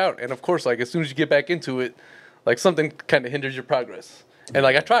fucking work out. And of course, like as soon as you get back into it, like something kind of hinders your progress. And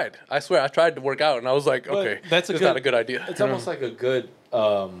like I swear I tried to work out, and I was like, But okay, that's not a good idea. It's almost like a good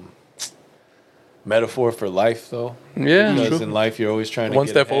metaphor for life, though. Yeah, Because true. in life, you're always trying to One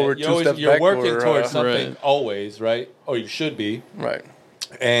get step ahead. forward, You're two always- steps you're back, working or, towards something right. always, right? Or you should be. Right.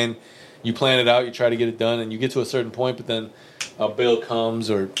 And you plan it out, you try to get it done, and you get to a certain point, but then a bill comes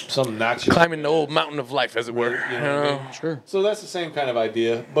or something knocks you. Climbing the old mountain of life, as it were. You know what I mean? Sure. So that's the same kind of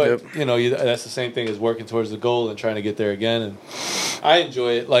idea, but that's the same thing as working towards the goal and trying to get there again. And I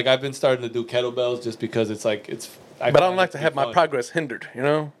enjoy it. Like I've been starting to do kettlebells just because it's like it's. But I don't like to have my progress hindered. You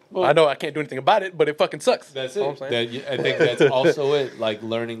know, Well, I know I can't do anything about it, but it fucking sucks. That's You know it. what I'm saying? I think that's also it. Like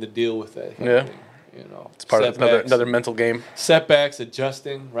learning to deal with that. kind of Yeah. thing, you know, It's part of Setbacks. another mental game. Setbacks,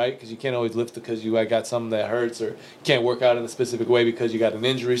 adjusting, right? Because you can't always lift because you got something that hurts, or you can't work out in a specific way because you got an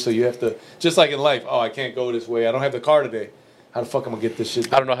injury. So you have to, just like in life. Oh, I can't go this way. I don't have the car today. How the fuck am I gonna get this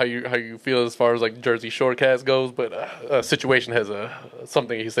shit I don't know how you feel as far as like Jersey Shore cast goes, but Situation has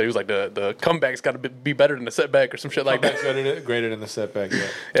something he said. He was like the comeback's got to be better than the setback or some shit like that. Comeback's greater than the setback. Yeah.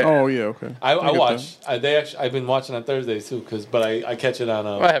 Yeah. Oh yeah, okay. I get watch. I've been watching on Thursdays too, but I catch it on.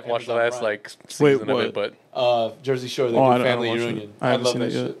 I haven't watched the Amazon last Prime. like season of what? it, but Jersey Shore. They Oh, I do don't Family watch it. Reunion. I haven't love seen that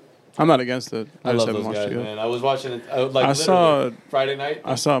it yet. shit. I'm not against it. I I just love haven't those watched guys, it yet. man. I was watching it. I saw- Friday night.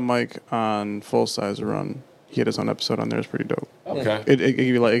 I saw Mike on Full Size Run. He had his own episode on there. It's pretty dope. Okay. It gave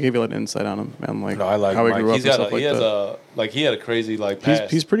you like an insight on him and like No, I like how he Mike. grew up He's and got stuff like he has that. he had a crazy past.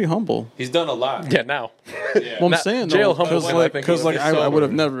 He's pretty humble. He's done a lot. yeah, now. Yeah. Well, I'm Not- saying jail though, humbles him, I think because he's I would have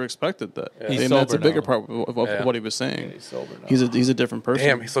sober. never expected that. He's And that's a sober bigger now. part of Yeah. what he was saying. He's sober now. He's a different person.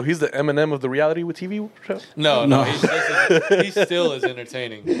 Damn, so he's the Eminem of the reality with TV show. No, No. he's still as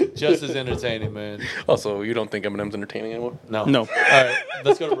entertaining. Just as entertaining, man. Also, you don't think Eminem's entertaining anymore? No. No. All right,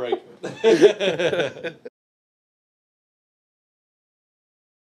 let's go to break.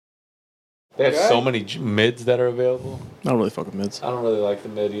 They have so many mids that are available. I don't really fuck with mids. I don't really like the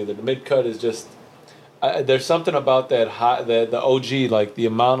mid either. The mid cut is just there's something about that the OG, like the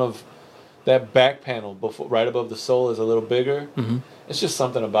amount of that back panel right above the sole is a little bigger. Mm-hmm. It's just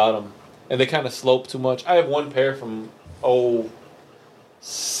something about them, and they kind of slope too much. I have one pair from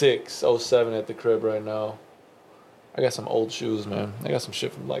 06, 07 at the crib right now. I got some old shoes, man. I got some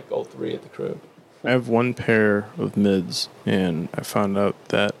shit from like 03 at the crib. I have one pair of mids, and I found out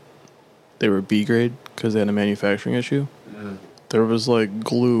that they were B grade because they had a manufacturing issue. There was like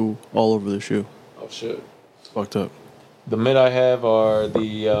glue all over the shoe. Oh shit. It's fucked up. The mid I have are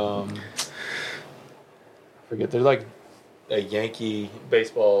the I forget, they're like a Yankee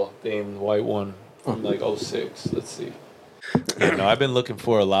baseball themed white one from like 06. Let's see. You know, I've been looking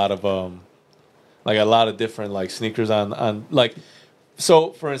for a lot of like a lot of different like sneakers on like,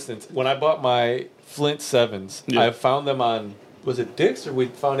 so for instance, when I bought my Flint 7s, Yeah. I found them on, was it Dick's or we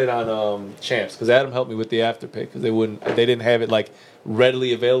found it on Champs, because Adam helped me with the Afterpay because they didn't have it like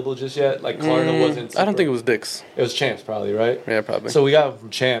readily available just yet. Like Klarna wasn't. I don't think it super- was Dick's. It was Champs probably, right? Yeah, probably. So we got them from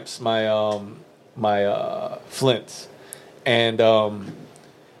Champs, my Flints, and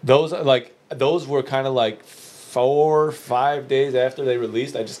those were kind of like 4 or 5 days after they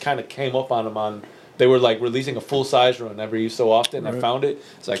released. I just kind of came up on them they were like releasing a full size run every so often. I found it.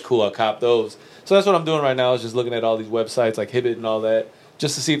 It's like cool. I'll cop those. So that's what I'm doing right now. Is just looking at all these websites like Hibbett and all that,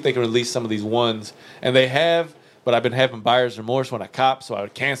 just to see if they can release some of these ones. And they have. But I've been having buyer's remorse when I cop, so I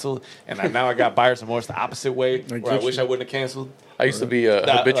would cancel. And now I got buyer's remorse the opposite way, where I get wish you. I wouldn't have canceled. I used to be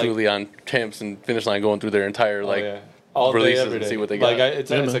habitually on Champs and Finish Line going through their entire like Yeah. All day, releases every and day. see what they Like got.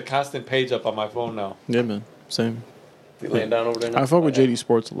 it's Yeah, a man. constant page up on my phone now. Yeah, man. Same. You laying down over there now? I fuck with JD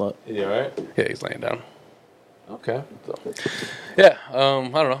Sports a lot. Yeah, right. Yeah, he's laying down. Okay. So, yeah, I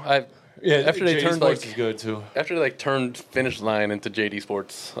don't know. Yeah, After they JD turned, Sports like- is good too. After they like turned Finish Line into JD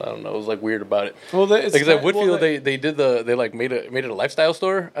Sports, I don't know. It was like weird about it. Well, Like I said, Woodfield, they like made it a lifestyle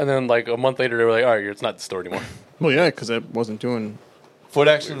store, and then like a month later they were like, all right, it's not the store anymore. Well, yeah, because I wasn't doing. Foot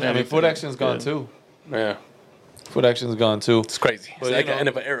Action. I mean, Anything. Foot Action's gone Yeah. too. Yeah, Foot Action's gone too. it's crazy. But, It's like you the know- end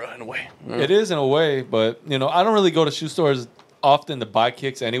of an era in a way. It is in a way, but I don't really go to shoe stores often to buy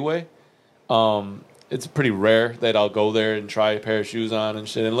kicks anyway. It's pretty rare that I'll go there and try a pair of shoes on and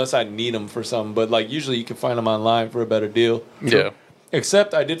shit, unless I need them for something. But like usually you can find them online for a better deal. Yeah,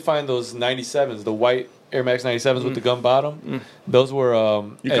 Except I did find those 97s, the white Air Max 97s with the gum bottom. Those were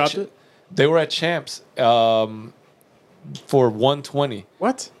You at copped it? They were at Champs for $120.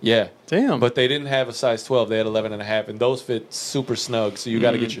 What? Yeah. Damn. But they didn't have a size 12. They had 11 and a half, and those fit super snug. So you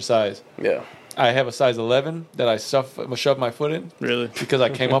got to get your size. yeah. I have a size 11 that I shove my foot in Really? because I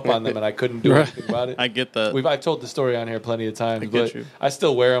came up on them and I couldn't do Right. anything about it. I get that. I've told the story on here plenty of times, I get but you. I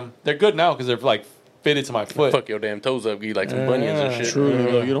still wear them. They're good now because they're like fitted to my foot. Fuck your damn toes up, give you like some bunions and shit. Truly,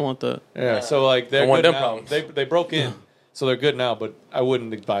 though, you don't want that. Yeah, so like they're Don't want good them now. problems. They broke in, so they're good now. But I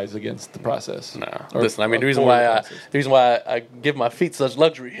wouldn't advise against the process. Nah, Or- listen. I mean, or the reason why I give my feet such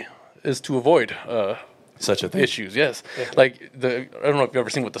luxury is to avoid such a thing. issues. Yes, like I don't know if you've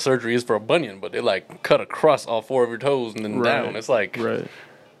ever seen what the surgery is for a bunion, but they like cut across all 4 of your toes and then Right. down. It's like Right.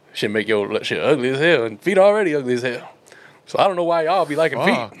 shit make your shit ugly as hell, and feet already ugly as hell. So I don't know why y'all be liking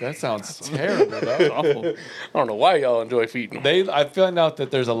Fuck, feet. that sounds terrible, dog. Awful. I don't know why y'all enjoy feet. I found out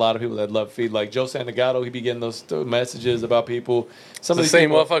that there's a lot of people that love feet. Like Joe Santagato, he be getting those messages about people. Some The of these same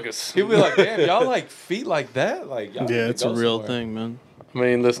people, motherfuckers. People be like, "Damn, y'all like feet like that?" Like, y'all need Yeah, to it's a go real somewhere. thing, man. I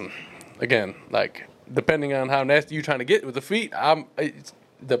mean, listen, again, like depending on how nasty you're trying to get with the feet,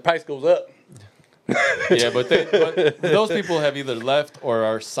 the price goes up. Yeah, but those people have either left or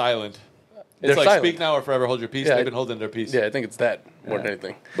are silent. It's They're like silent. speak now or forever hold your peace. Yeah, They've been holding their peace. Yeah, I think it's that more than Yeah.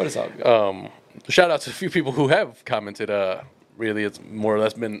 anything. But it's all good. Shout out to a few people who have commented. Really, it's more or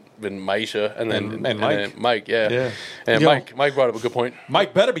less been Maisha and then And Mike. then Mike, yeah. Yeah. And Yo. Mike brought up a good point.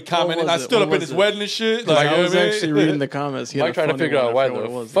 Mike better be commenting. was I it? stood What up in was his it? wedding and shit. Like, Like, I was you know what actually reading the comments. He had Mike a trying to funny figure one. out I why forget the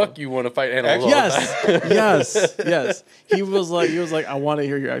what it was, fuck though. you want to fight animals. all the time. Yes. He was like, I want to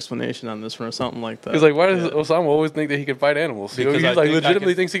hear your explanation on this one or something like that. He's like, why does Osama always think that he can fight animals? Because He's I like think I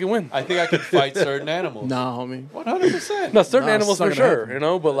legitimately can- thinks he can win. I think I can fight certain animals. Nah, homie. 100%. No, certain Nah, animals it's not for gonna sure, happen. you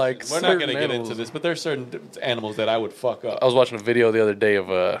know, but like We're certain not going to get animals. into this, but there's certain animals that I would fuck up. I was watching a video the other day of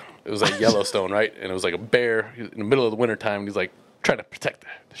it was like Yellowstone, right? And it was like a bear in the middle of the winter time. And he's like trying to protect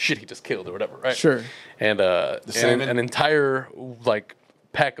the shit he just killed or whatever, right? Sure. And salmon? an entire like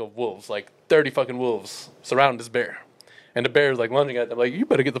pack of wolves, like 30 fucking wolves, surround this bear, and the bear is like lunging at them, like you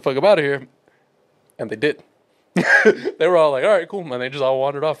better get the fuck up out of here, and they did. They were all like, all right, cool, and they just all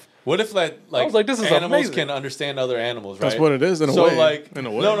wandered off. What if like I was like, this is animals amazing. can understand other animals, right? That's what it is in a so way. like In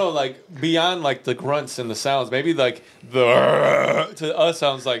a way. no, like beyond like the grunts and the sounds, maybe like the to us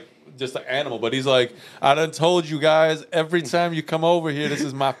sounds like just an animal, but he's like, I done told you guys every time you come over here, this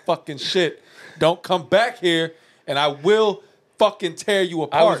is my fucking shit. Don't come back here, and I will fucking tear you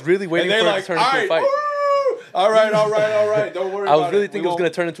apart. I was really waiting and for they're it to turn like, into a fight. All right. Don't worry. I was about really it. thinking it was going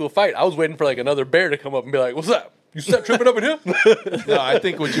to turn into a fight. I was waiting for like another bear to come up and be like, what's up? You stop tripping up in here? No, I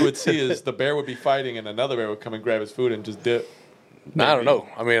think what you would see is the bear would be fighting, and another bear would come and grab his food and just dip. I don't know.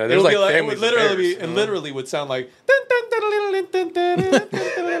 I mean, It there's would like be like, it families would of literally bears, be, you it know? literally would sound like.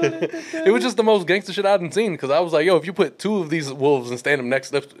 It was just the most gangster shit I'd seen because I was like, yo, if you put two of these wolves and stand them next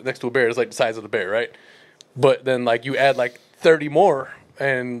to a bear, it's like the size of the bear, right? But then like you add like 30 more,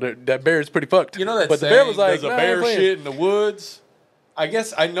 and that bear is pretty fucked. You know that but the saying, bear was like, there's a nah, I ain't bear playing. shit in the woods? I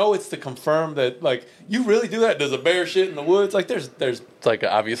guess I know it's to confirm that, like, you really do that? There's a bear shit in the woods? Like, there's It's like an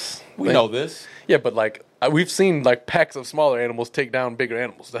obvious. we thing. know this. Yeah, but like we've seen like packs of smaller animals take down bigger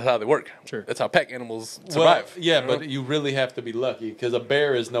animals. That's how they work. Sure. That's how pack animals Well, survive. yeah, you know? but you really have to be lucky because a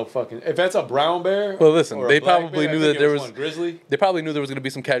bear is no fucking. If that's a brown bear, Well, listen, or a they black probably bear, I knew think that there it was- one grizzly. They probably knew there was going to be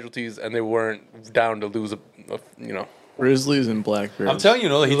some casualties, and they weren't down to lose a. Grizzlies and black bears. I'm telling you,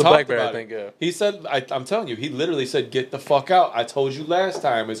 no, he was a talked black bear, I about think, it. yeah. He said, I'm telling you, he literally said, "Get the fuck out." I told you last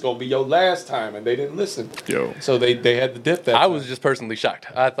time it's gonna be your last time, and they didn't listen. Yo. So they had to dip that. I time. was just personally shocked.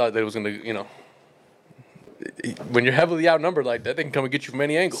 I thought that it was going to, when you're heavily outnumbered like that, they can come and get you from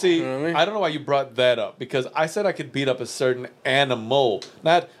any angle. See, you know what I mean? I don't know why you brought that up because I said I could beat up a certain animal,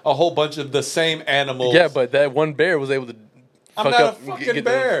 not a whole bunch of the same animals. Yeah, but that one bear was able to. I'm fuck not up a and fucking get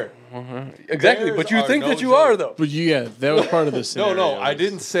bear. Exactly, Bears but you are think no that you joke. are though. But yeah, that was part of the No, scenario. I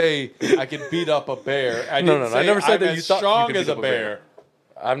didn't say I could beat up a bear. I No, didn't no, I say never said I'm that as you thought you strong could as beat a up a bear. bear.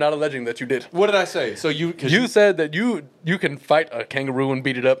 I'm not alleging that you did. What did I say? So you Said that you can fight a kangaroo and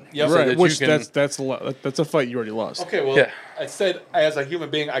beat it up. Yep. so Right, that which you can, that's a lot. That's a fight you already lost. Okay, well, Yeah. I said as a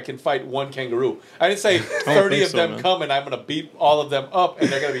human being, I can fight one kangaroo. I didn't say 30 think of so, them man. come and I'm going to beat all of them up and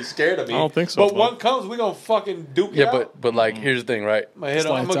they're going to be scared of me. I don't think so, But bro. one comes, we're going to fucking duke it Yeah, out. but like here's the thing, right? I'm going to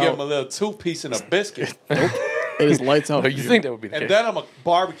Lights give out. him a little two-piece and a biscuit. It is lights out. But for you think that would be the and case? then I'm going to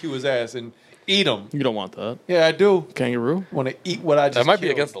barbecue his ass and eat him. you don't want that Yeah, I do. kangaroo? Want to eat what I just That might be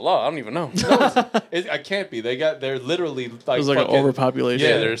killed. against the law. I don't even know. I can't be. They're literally like There's like an fucking- overpopulation.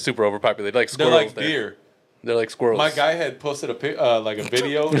 Yeah, they're super overpopulated, like They're squirrels. like there. deer. They're like squirrels. My guy had posted like a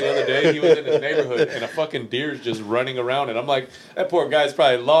video the other day. He was in his neighborhood and a fucking deer's just running around, and I'm like, that poor guy's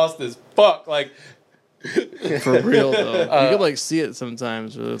probably lost as fuck. Like, For real though, you could like see it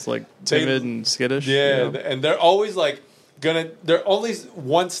sometimes. Where it's like timid and skittish. yeah, you know? and they're always like they're only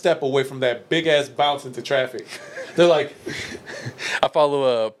one step away from that big ass bounce into traffic. They're like, I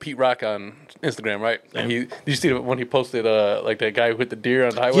follow Pete Rock on Instagram, right? And did you see when he posted like that guy who hit the deer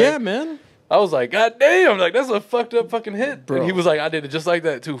on the highway? Yeah, man. I was like, God damn! Like that's a fucked up fucking hit. Bro. And he was like, I did it just like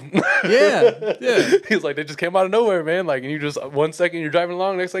that too. Yeah, yeah. He was like, they just came out of nowhere, man. Like, and you just 1 second you're driving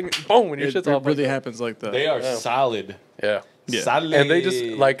along, next second, boom, and your It, shit's it all really fucked up. happens like that. they are solid. Yeah. Yeah. Solid. And they just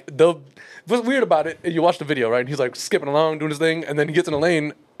like what's weird about it? You watch the video, right? And he's like skipping along, doing his thing, and then he gets in a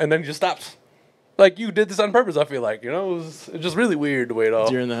lane, and then he just stops. Like you did this on purpose. I feel like, you know, it's just really weird the way it all.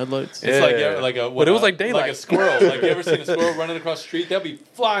 Deer in the headlights. Yeah. It's like But it was like daylight. like a squirrel. Like you ever seen a squirrel running across the street? They'll be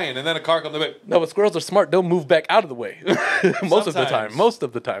flying, and then a car comes. Like, No, but squirrels are smart. They'll move back out of the way most of the time. Sometimes. Most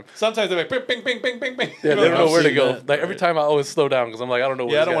of the time. sometimes they're like, bing, bing, bing, bing, bing, bing. Yeah, they don't know I've where to seen go. that, Like every time, I always slow down because I'm like, I don't know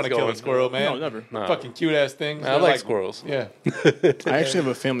where. Yeah, I this don't want guy's to kill going. a squirrel, man. No, never. Nah. Fucking cute ass things. I They're like squirrels. Yeah. I actually have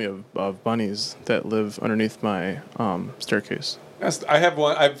a family of bunnies that live underneath my staircase. I have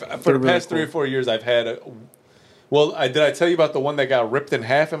one. For the really past 3 or cool. 4 years, I've had. Well, did I tell you about the one that got ripped in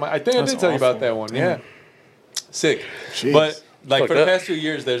half? I think I That's did tell you about awful. that one. Yeah, sick. Jeez. But like Fucked for the up. past 2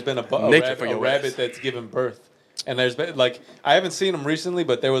 years, there's been a Nature for your rabbit ass. that's given birth, and there's been like I haven't seen them recently,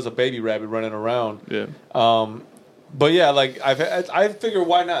 but there was a baby rabbit running around. Yeah. But yeah, like I figure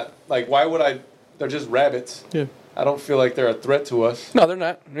why not? Like why would I? They're just rabbits. Yeah. I don't feel like they're a threat to us. No, they're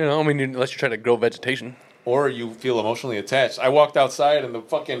not. You know, I mean, unless you're trying to grow vegetation. Or you feel emotionally attached. I walked outside and the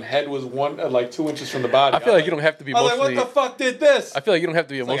fucking head was like 2 inches from the body. I feel like you don't have to be I was emotionally. like, what the fuck did this? I feel like you don't have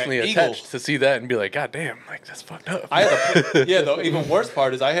to be like emotionally an eagle. attached to see that and be like, God damn, like that's fucked up. I had to, yeah. The even worse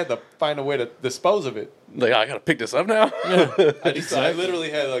part is I had to find a way to dispose of it. Like I gotta pick this up now. I literally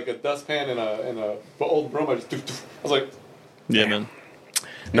had like a dustpan and a old broom. I was like, Yeah, man.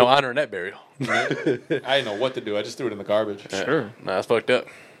 No honor in that burial. I didn't know what to do. I just threw it in the garbage. Sure. Nah, it's fucked up.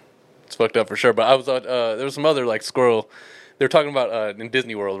 It's fucked up for sure. But I was there was some other like squirrel. They were talking about in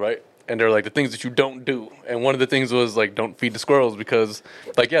Disney World, right? And they're like the things that you don't do. And one of the things was like don't feed the squirrels because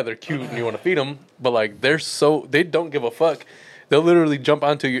like yeah they're cute and you want to feed them, but like they don't give a fuck. They'll literally jump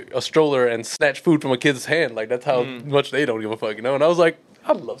onto a stroller and snatch food from a kid's hand. Like that's how much they don't give a fuck, you know. And I was like,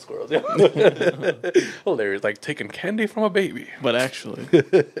 I love squirrels. Yeah. Hilarious, like taking candy from a baby. But actually,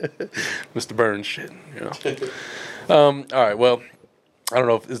 Mr. Burns shit, you know. All right, well, I don't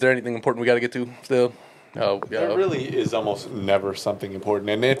know. Is there anything important we got to get to still? Oh, yeah. There really is almost never something important,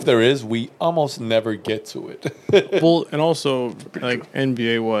 and if there is, we almost never get to it. well, and also like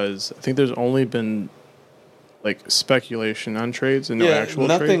NBA was. I think there's only been like speculation on trades and no actual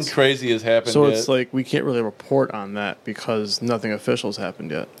nothing trades. crazy has happened. So yet. it's like we can't really report on that because nothing official's happened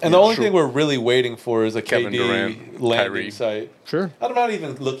yet. And the only thing we're really waiting for is a Kevin KD Durant, landing Kyrie. site. Sure. I'm not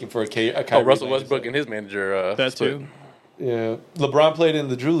even looking for a Kyrie Oh, Russell landing Westbrook site. and his manager. That split. too. Yeah, LeBron played in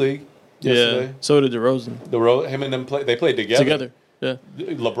the Drew League yesterday. Yeah. So did DeRozan Him and them they played together. together. Yeah.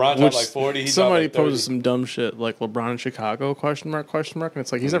 LeBron dropped Which like 40. He dropped somebody like 30. posted some dumb shit like LeBron in Chicago ? And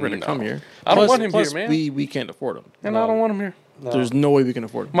it's like he's never going to come No. here. I don't Plus- want him plus here, man. We can't afford him. And I don't want him here. No. There's no way we can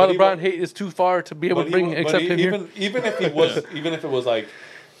afford him. My But he LeBron won't- hate is too far to be able But to he bring won't- accept but him here. even if he was, even if it was like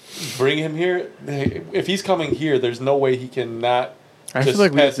bring him here, if he's coming here, there's no way he cannot I just feel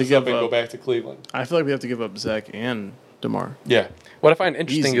like we have pass to this up give and go up. back to Cleveland. I feel like we have to give up Zach and DeMar Yeah, What I find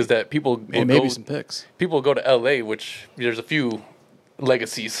interesting Easy. is that people will and maybe go, some picks. people go to LA, which there's a few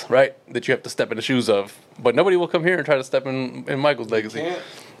legacies, right, that you have to step in the shoes of. But nobody will come here and try to step in Michael's legacy. can't.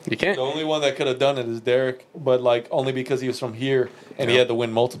 You can't. The only one that could have done it is Derek, but like only because he was from here and he had to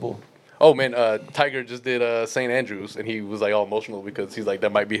win multiple. Oh man, Tiger just did St. Andrews, and he was like all emotional because he's like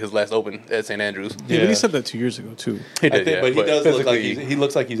that might be his last Open at St. Andrews. Yeah, but he said that 2 years ago too. He I did, think, yeah. but he does look like physically- he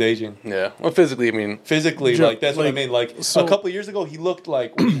looks like he's aging. Yeah, well, physically, I mean, Physically, Ju- like that's what I like, mean. Like so- a couple of years ago, he looked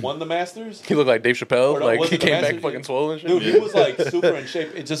like when he won the Masters. he looked like Dave Chappelle. Or no, Like was he it the came back Masters? fucking swollen. And shit. Dude, he was like super in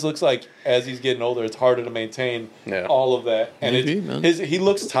shape. It just looks like as he's getting older, it's harder to maintain Yeah. all of that. And Maybe, man. he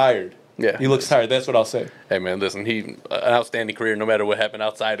looks tired. Yeah. he looks tired. That's what I'll say. Hey man, listen, he an outstanding career no matter what happened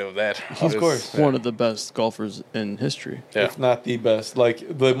outside of that. Of course. One of the best golfers in history. Yeah. If not the best, like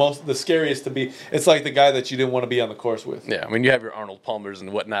the scariest to be. It's like the guy that you didn't want to be on the course with. Yeah, I mean, you have your Arnold Palmers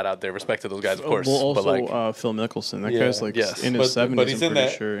and whatnot out there. Respect to those guys, of course. Well, also but like, Phil Mickelson. That Yeah. guy's like Yes. in his But 70s, he's I'm in pretty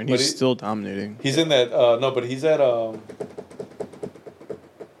that- sure, and but he's he- still dominating. He's in that. No, but he's at.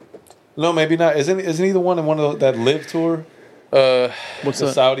 No, maybe not. Isn't he the one in one of that live tour, What's the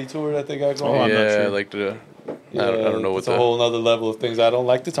that? Saudi tour that they got going? Oh, I'm not yeah, sure. like the I don't know It's what's a whole other level of things I don't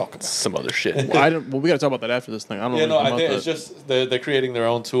like to talk about. some other shit. Well, we got to talk about that after this thing. I don't Yeah, know no, anything I think about it's that. just they're creating their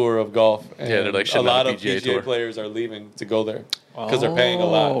own tour of golf. And Yeah, they're like a shitting lot on of the PGA PGA tour. players are leaving to go there because they're paying a Oh,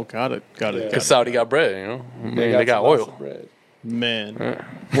 lot. got it. Yeah. Because Saudi got bread, you know. I mean, they got some lots oil. of bread. Man.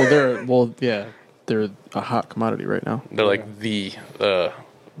 They're a hot commodity right now. They're like the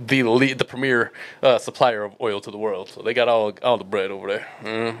premier supplier of oil to the world. So they got all the bread over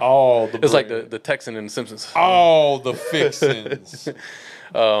there. All the It's like bread. the Texan in The Simpsons. all the fixins.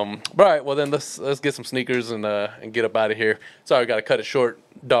 All right, well then let's get some sneakers and get up out of here. Sorry, got to cut it short.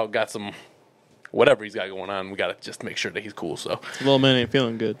 Dog got some whatever he's got going on. We got to just make sure that he's cool. So Little man ain't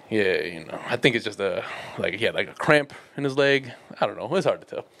feeling good. yeah, you know, I think it's just like he had like a cramp in his leg. I don't know. It's hard to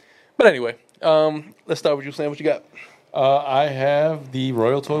tell. But anyway, let's start with you, Sam. What you got? I have the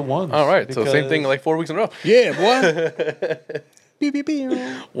Royal Toy Ones. All right, so same thing because like 4 weeks in a row. Yeah, boy. Beep, beep, beep.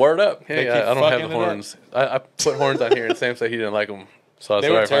 Word up. They Hey, keep I don't have fucking the it up. horns. I put horns on here, and Sam said he didn't like them. So I They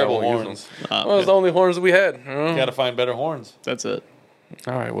was were sorry if I terrible won't use horns. them. Well, it's the only horns we had. Got to find better horns. That's it.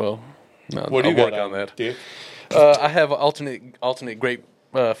 All right, well, no, What do you I'll got work on that. Dick? I have alternate grape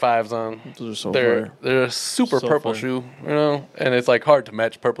 5s on. Those are so They're fire. they're a super So purple fire. shoe, and it's like hard to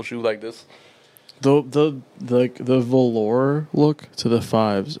match purple shoe like this. The velour look to the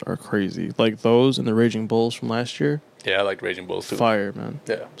 5s are crazy. Like those and the Raging Bulls from last year. Yeah, I like Raging Bulls too. Fire, man.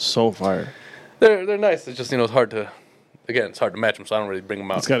 Yeah, So fire. they're nice. It's just it's hard to match them, so I don't really bring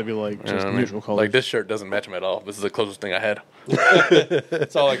them out. It's got to be like You know just what I mean? neutral colors. Like this shirt doesn't match them at all. This is the closest thing I had.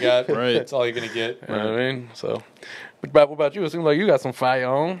 That's all I got. Right. That's all you're gonna get. You know what I mean? So, what about you? It seems like you got some fire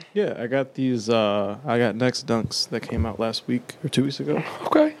on. Yeah, I got these. I got Next Dunks that came out last week or 2 weeks ago.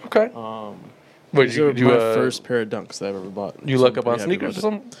 Okay. Wait, These are my first pair of Dunks that I've ever bought. You So look I'm up on pretty happy sneakers or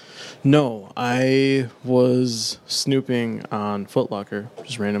about it. something? No, I was snooping on Foot Locker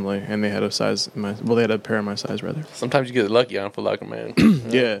just randomly, and they had they had a pair of my size rather. Sometimes you get lucky on Foot Locker, man.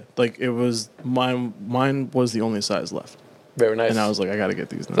 Yeah, like it was mine. Mine was the only size left, Very nice. and I was like, I got to get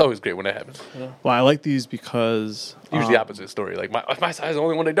these it's now. always great when that happens. Well, I like these because Usually the opposite story. Like my size is the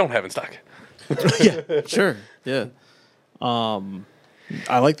only one they don't have in stock. Sure, yeah.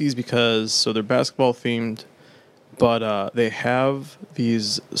 I like these because they're basketball themed, but they have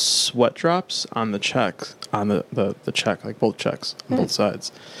these sweat drops on the check on the check, like both checks on both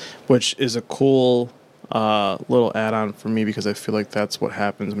sides, which is a cool little add-on for me because I feel like that's what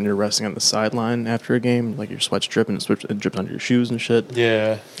happens when you're resting on the sideline after a game. Like your sweat's dripping, it drips onto your shoes and shit.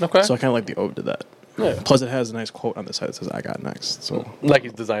 Yeah. Okay. So I kind of like the ode to that. Yeah. Plus, it has a nice quote on the side that says "I got next." So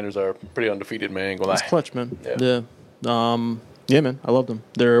Nike's designers are pretty undefeated, man. Ain't gonna it's lie. clutch, man. Yeah. Yeah. Yeah, man. I love them.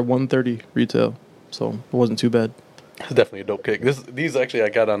 They're $130 retail, so it wasn't too bad. It's definitely a dope kick. These actually I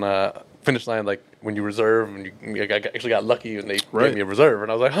got on Finish Line, like when you reserve, and I actually got lucky and they Right. gave me a reserve,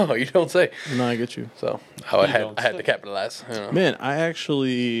 and I was like, oh, you don't say. No, I get you. So I had don't to say. capitalize. You know. Man, I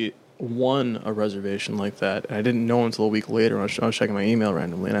actually won a reservation like that, and I didn't know until a week later when I was checking my email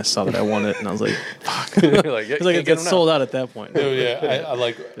randomly, and I saw that I won it, and I was like, fuck. You're like, yeah, It's you like can't it get gets them sold out at that point. Dude, yeah. I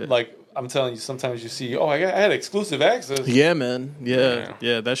like I'm telling you. Sometimes you see, I had exclusive access. Yeah, man. Yeah.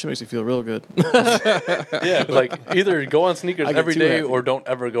 Yeah, that shit makes me feel real good. Yeah, but Like either go on sneakers I get every too day happy. or don't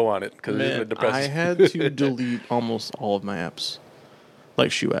ever go on it because Man, it depresses. I had to delete almost all of my apps,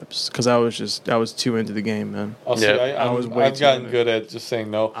 like shoe apps, because I was too into the game, man. I'll see. Yeah. I've gotten good at just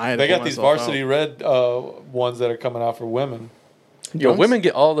saying no. I had to They pull got these myself varsity out. red ones that are coming out for women. Yo, women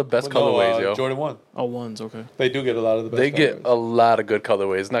get all the best No, colorways, yo. Jordan 1. Oh, ones, okay. They do get a lot of the best. They get colorways. a lot of good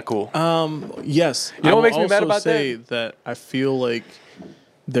colorways. Not cool. Yes. You know what I will makes me mad also about say that I feel like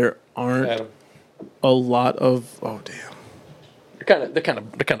there aren't Adam. a lot of. Oh damn, They're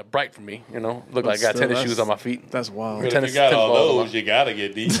kind of bright for me. Look like I got still, tennis that's- shoes on my feet. that's wild. But tennis- if you got tennis all balls on those, you gotta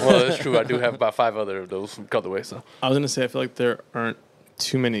get these. Well, that's true. I do have about 5 other of those colorways. So I was gonna say I feel like there aren't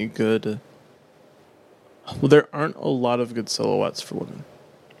too many good. Well, there aren't a lot of good silhouettes for women.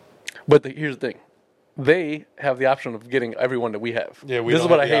 But here's the thing. They have the option of getting everyone that we have. Yeah, we this don't is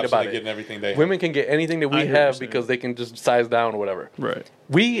what I have the hate option about of it. getting everything they have. Women can get anything that I we hear what you're have saying. because they can just size down or whatever. Right.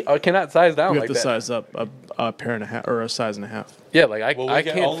 We cannot size down We have like to that. size up a pair and a half or a size and a half Yeah, like I We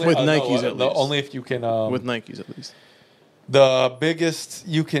can't. only, With no, Nikes at no, least. only if you can. with Nikes at least. The biggest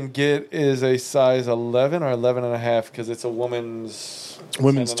you can get is a size 11 or 11 and a half because it's a woman's.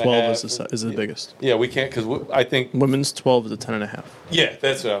 Women's 10 and a 12 half. is the biggest. Yeah, we can't because I think. Women's 12 is a 10 and a half. Yeah,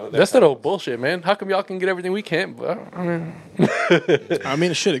 that's what. That's that old bullshit, man. How come y'all can get everything we can't? But, I mean, I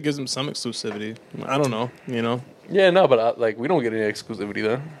mean, shit, it gives them some exclusivity. I don't know, yeah, no, but we don't get any exclusivity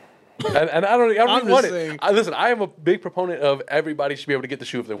then. And I don't I'm even want just it. saying. Listen, I am a big proponent of everybody should be able to get the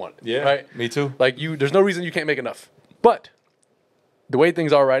shoe if they want it. Yeah, right. me too. Like there's no reason you can't make enough. But the way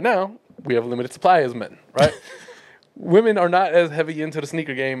things are right now, we have a limited supply as men, right? Women are not as heavy into the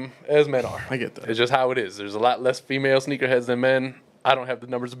sneaker game as men are. I get that. It's just how it is. There's a lot less female sneakerheads than men. I don't have the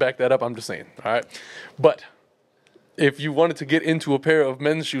numbers to back that up. I'm just saying. All right. But if you wanted to get into a pair of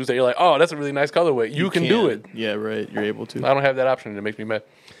men's shoes that you're like, oh, that's a really nice colorway, you can do it. Yeah, right. You're able to. I don't have that option, and it makes me mad.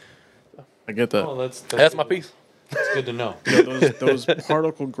 I get that. Oh, That's my piece. That's good to know. Yeah, those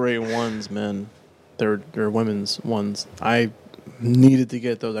particle gray ones, man. They're women's ones. I needed to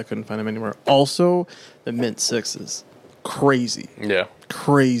get those. I couldn't find them anywhere. Also, the mint sixes, crazy, Yeah.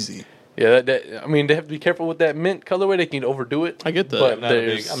 crazy. Yeah, I mean, they have to be careful with that mint colorway. They can overdo it. I get that. But I'm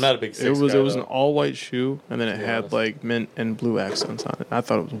not a big. It Six was guy, an though. all white shoe, and then it be had honest. like mint and blue accents on it. I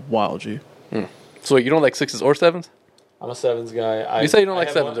thought it was wild, G. So you don't like 6s or 7s? I'm a sevens guy. You say you don't like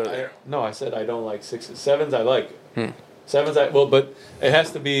have sevens one- earlier. No, I said I don't like sixes. Sevens I like. Sevens, but it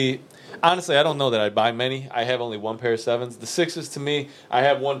has to be. Honestly, I don't know that I buy many. I have only one pair of sevens. The sixes, to me, I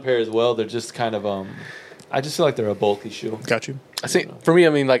have one pair as well. They're just kind of I just feel like they're a bulky shoe. Got you. I see. For me, I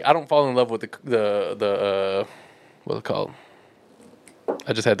mean, like I don't fall in love with the what's it called?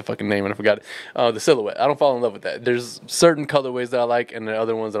 I just had the fucking name and I forgot it. The silhouette. I don't fall in love with that. There's certain colorways that I like, and there are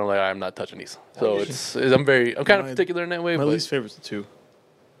other ones that I'm like, I'm not touching these. So I'm kind of particular in that way. My but least favorite's the 2.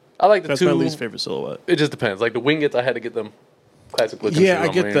 I like the That's 2. my least favorite silhouette. It just depends. Like the wingets, I had to get them classic looking. Yeah, shoe,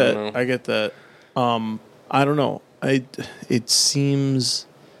 I get mean, that. you know. I get that. I don't know. It seems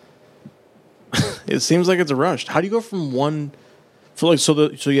like it's rushed. How do you go from one? So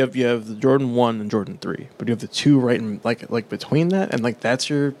you have the Jordan 1 and Jordan 3, but you have the 2 right in like between that, and like that's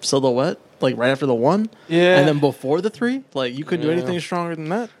your silhouette, like right after the 1, and then before the 3, like you couldn't do anything stronger than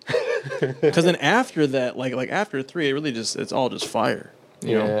that. Because then after that, like after 3, it really it's all just fire.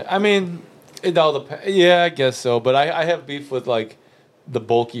 You know? I mean, it all depends. Yeah, I guess so. But I have beef with like the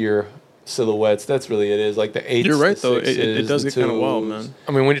bulkier silhouettes. That's really it is. Like the 8s. You're right the though. It 6s, does the get kind of 2s. wild, man.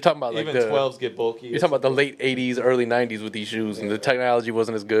 I mean, when you're talking about like Even the 12s get bulky. you're talking about the late '80s, early '90s with these shoes, and the technology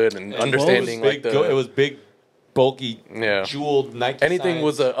wasn't as good, and And understanding it was like big, the it was big, bulky, Yeah. jeweled Nike. anything signs.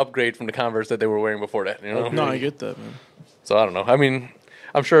 was an upgrade from the Converse that they were wearing before that. You know. No, I get that, man. So I don't know. I mean,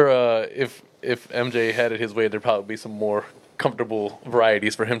 I'm sure if MJ had it his way, there'd probably be some more comfortable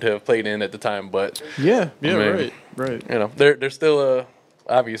varieties for him to have played in at the time. But Yeah, mean, right. you know, they're still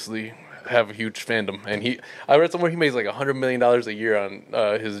obviously have a huge fandom, and I read somewhere he makes like $100 million a year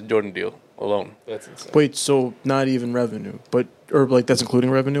on his Jordan deal alone. That's insane. Wait, so not even revenue, or like that's including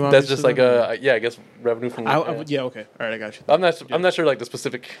revenue? That's just like obviously, I guess revenue from. yeah, okay, all right, I got you. I'm not sure like the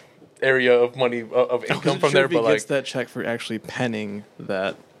specific area of money of income from there, if he but like gets that check for actually penning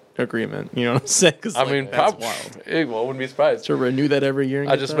that agreement, you know what I'm saying? 'Cause, I like, mean, that's probably. wild. Well, I wouldn't be surprised. To renew that every year. And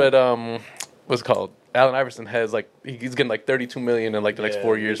I get just that? read what's it called? Allen Iverson has like he's getting like 32 million in like the next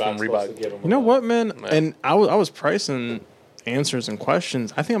 4 years from Reebok. You know what, man? Yeah. And I was pricing answers and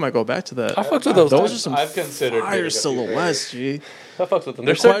questions. I think I might go back to that. I fucks with those. Those are some I've considered fire getting a few silhouettes, G. I fucks with them. The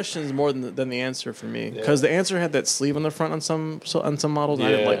There's certain, questions more than the answer for me, because the answer had that sleeve on the front on some models. And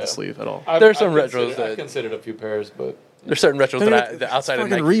I didn't like Yeah. the sleeve at all. There's some retros I've that- consider a few pairs, but there's certain retros Then that outside of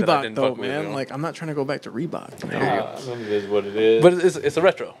fucking Nike Reebok that I didn't though, fuck with. man. You know? Like I'm not trying to go back to Reebok. Man. I mean, it is what it is. But it's a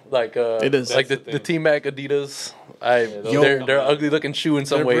retro. Like It is. like That's the the T Mac Adidas. those They're come an out. ugly looking shoe in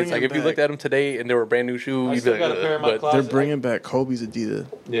some They're ways. bringing Like if you back- looked at them today and they were a brand new shoe, I you'd be still like, got a pair in my but closet. They're bringing back Kobe's Adidas.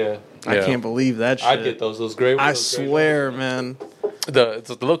 yeah, I Yeah. can't believe that shit. I'd get those gray ones. I those gray swear, ones. man. it's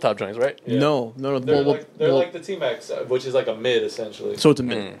the low top joints, right? Yeah. No. They're well, like they're well, like the T-Max, which is like a mid essentially. so it's a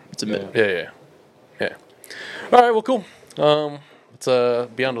mid. It's a mid. Yeah. All right, well, cool. Let's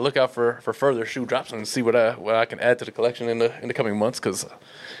be on the lookout for further shoe drops and see what I can add to the collection in the coming months, because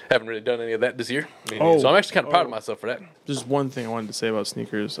I haven't really done any of that this year. Oh. So I'm actually kind of proud of myself for that. Just one thing I wanted to say about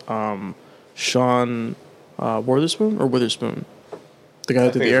sneakers. Sean Witherspoon, the guy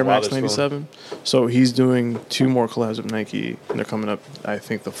that did think the Air it's Max Witherspoon. 97. So he's doing 2 more collabs with Nike, and they're coming up, I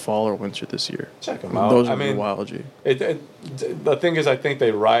think, the fall or winter this year. Check 'em out. Those I are mean, wild, G. The thing is, I think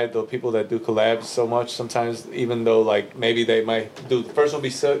they ride the people that do collabs so much. Sometimes, even though like maybe they might do the first one be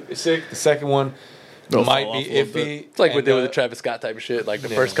sick, the second one They'll might fall be off a little iffy. bit. It's like what and, they did with the Travis Scott type of shit. Like the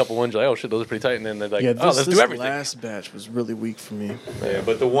first couple ones, you're like, oh shit, those are pretty tight, and then they're like, Yeah, oh, let's this do everything. last batch was really weak for me. Yeah,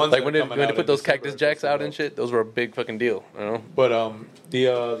 but the ones Like that when are they coming when they out put in those December, Cactus Jacks out and shit, those were a big fucking deal. You know. But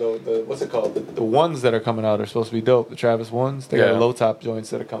the what's it called? The ones that are coming out are supposed to be dope. The Travis ones, they Yeah. got low top joints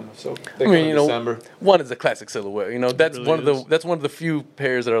that are coming. So they I come mean, in you know, December. one is a classic silhouette. You know, that's really one of is. the one of the few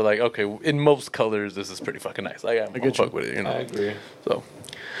pairs that are like, okay, in most colors, this is pretty fucking nice. Like, I'm get fuck you. with it. You know. I agree. So,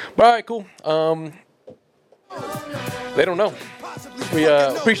 but all right, cool. They don't know. We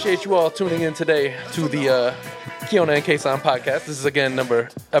appreciate you all tuning in today to the Kiona and K-San podcast. This is again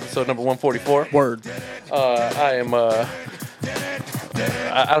episode number 144. Word. I am.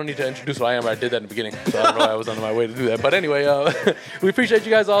 I don't need to introduce who I am. I did that in the beginning, so I don't know why I was on my way to do that. But anyway, we appreciate you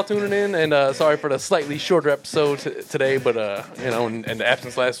guys all tuning in, and sorry for the slightly shorter episode today. But you know, and the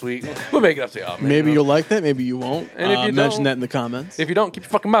absence last week, we'll make it up to y'all. Man, Maybe you know? you'll like that. Maybe you won't. And if you mention don't- that in the comments. If you don't, keep your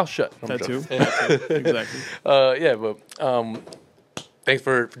fucking mouth shut. I'm that joking. too. Exactly. Yeah, but thanks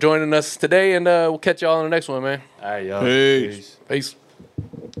for joining us today, and we'll catch y'all on the next one, man. All right, y'all. Peace. Peace.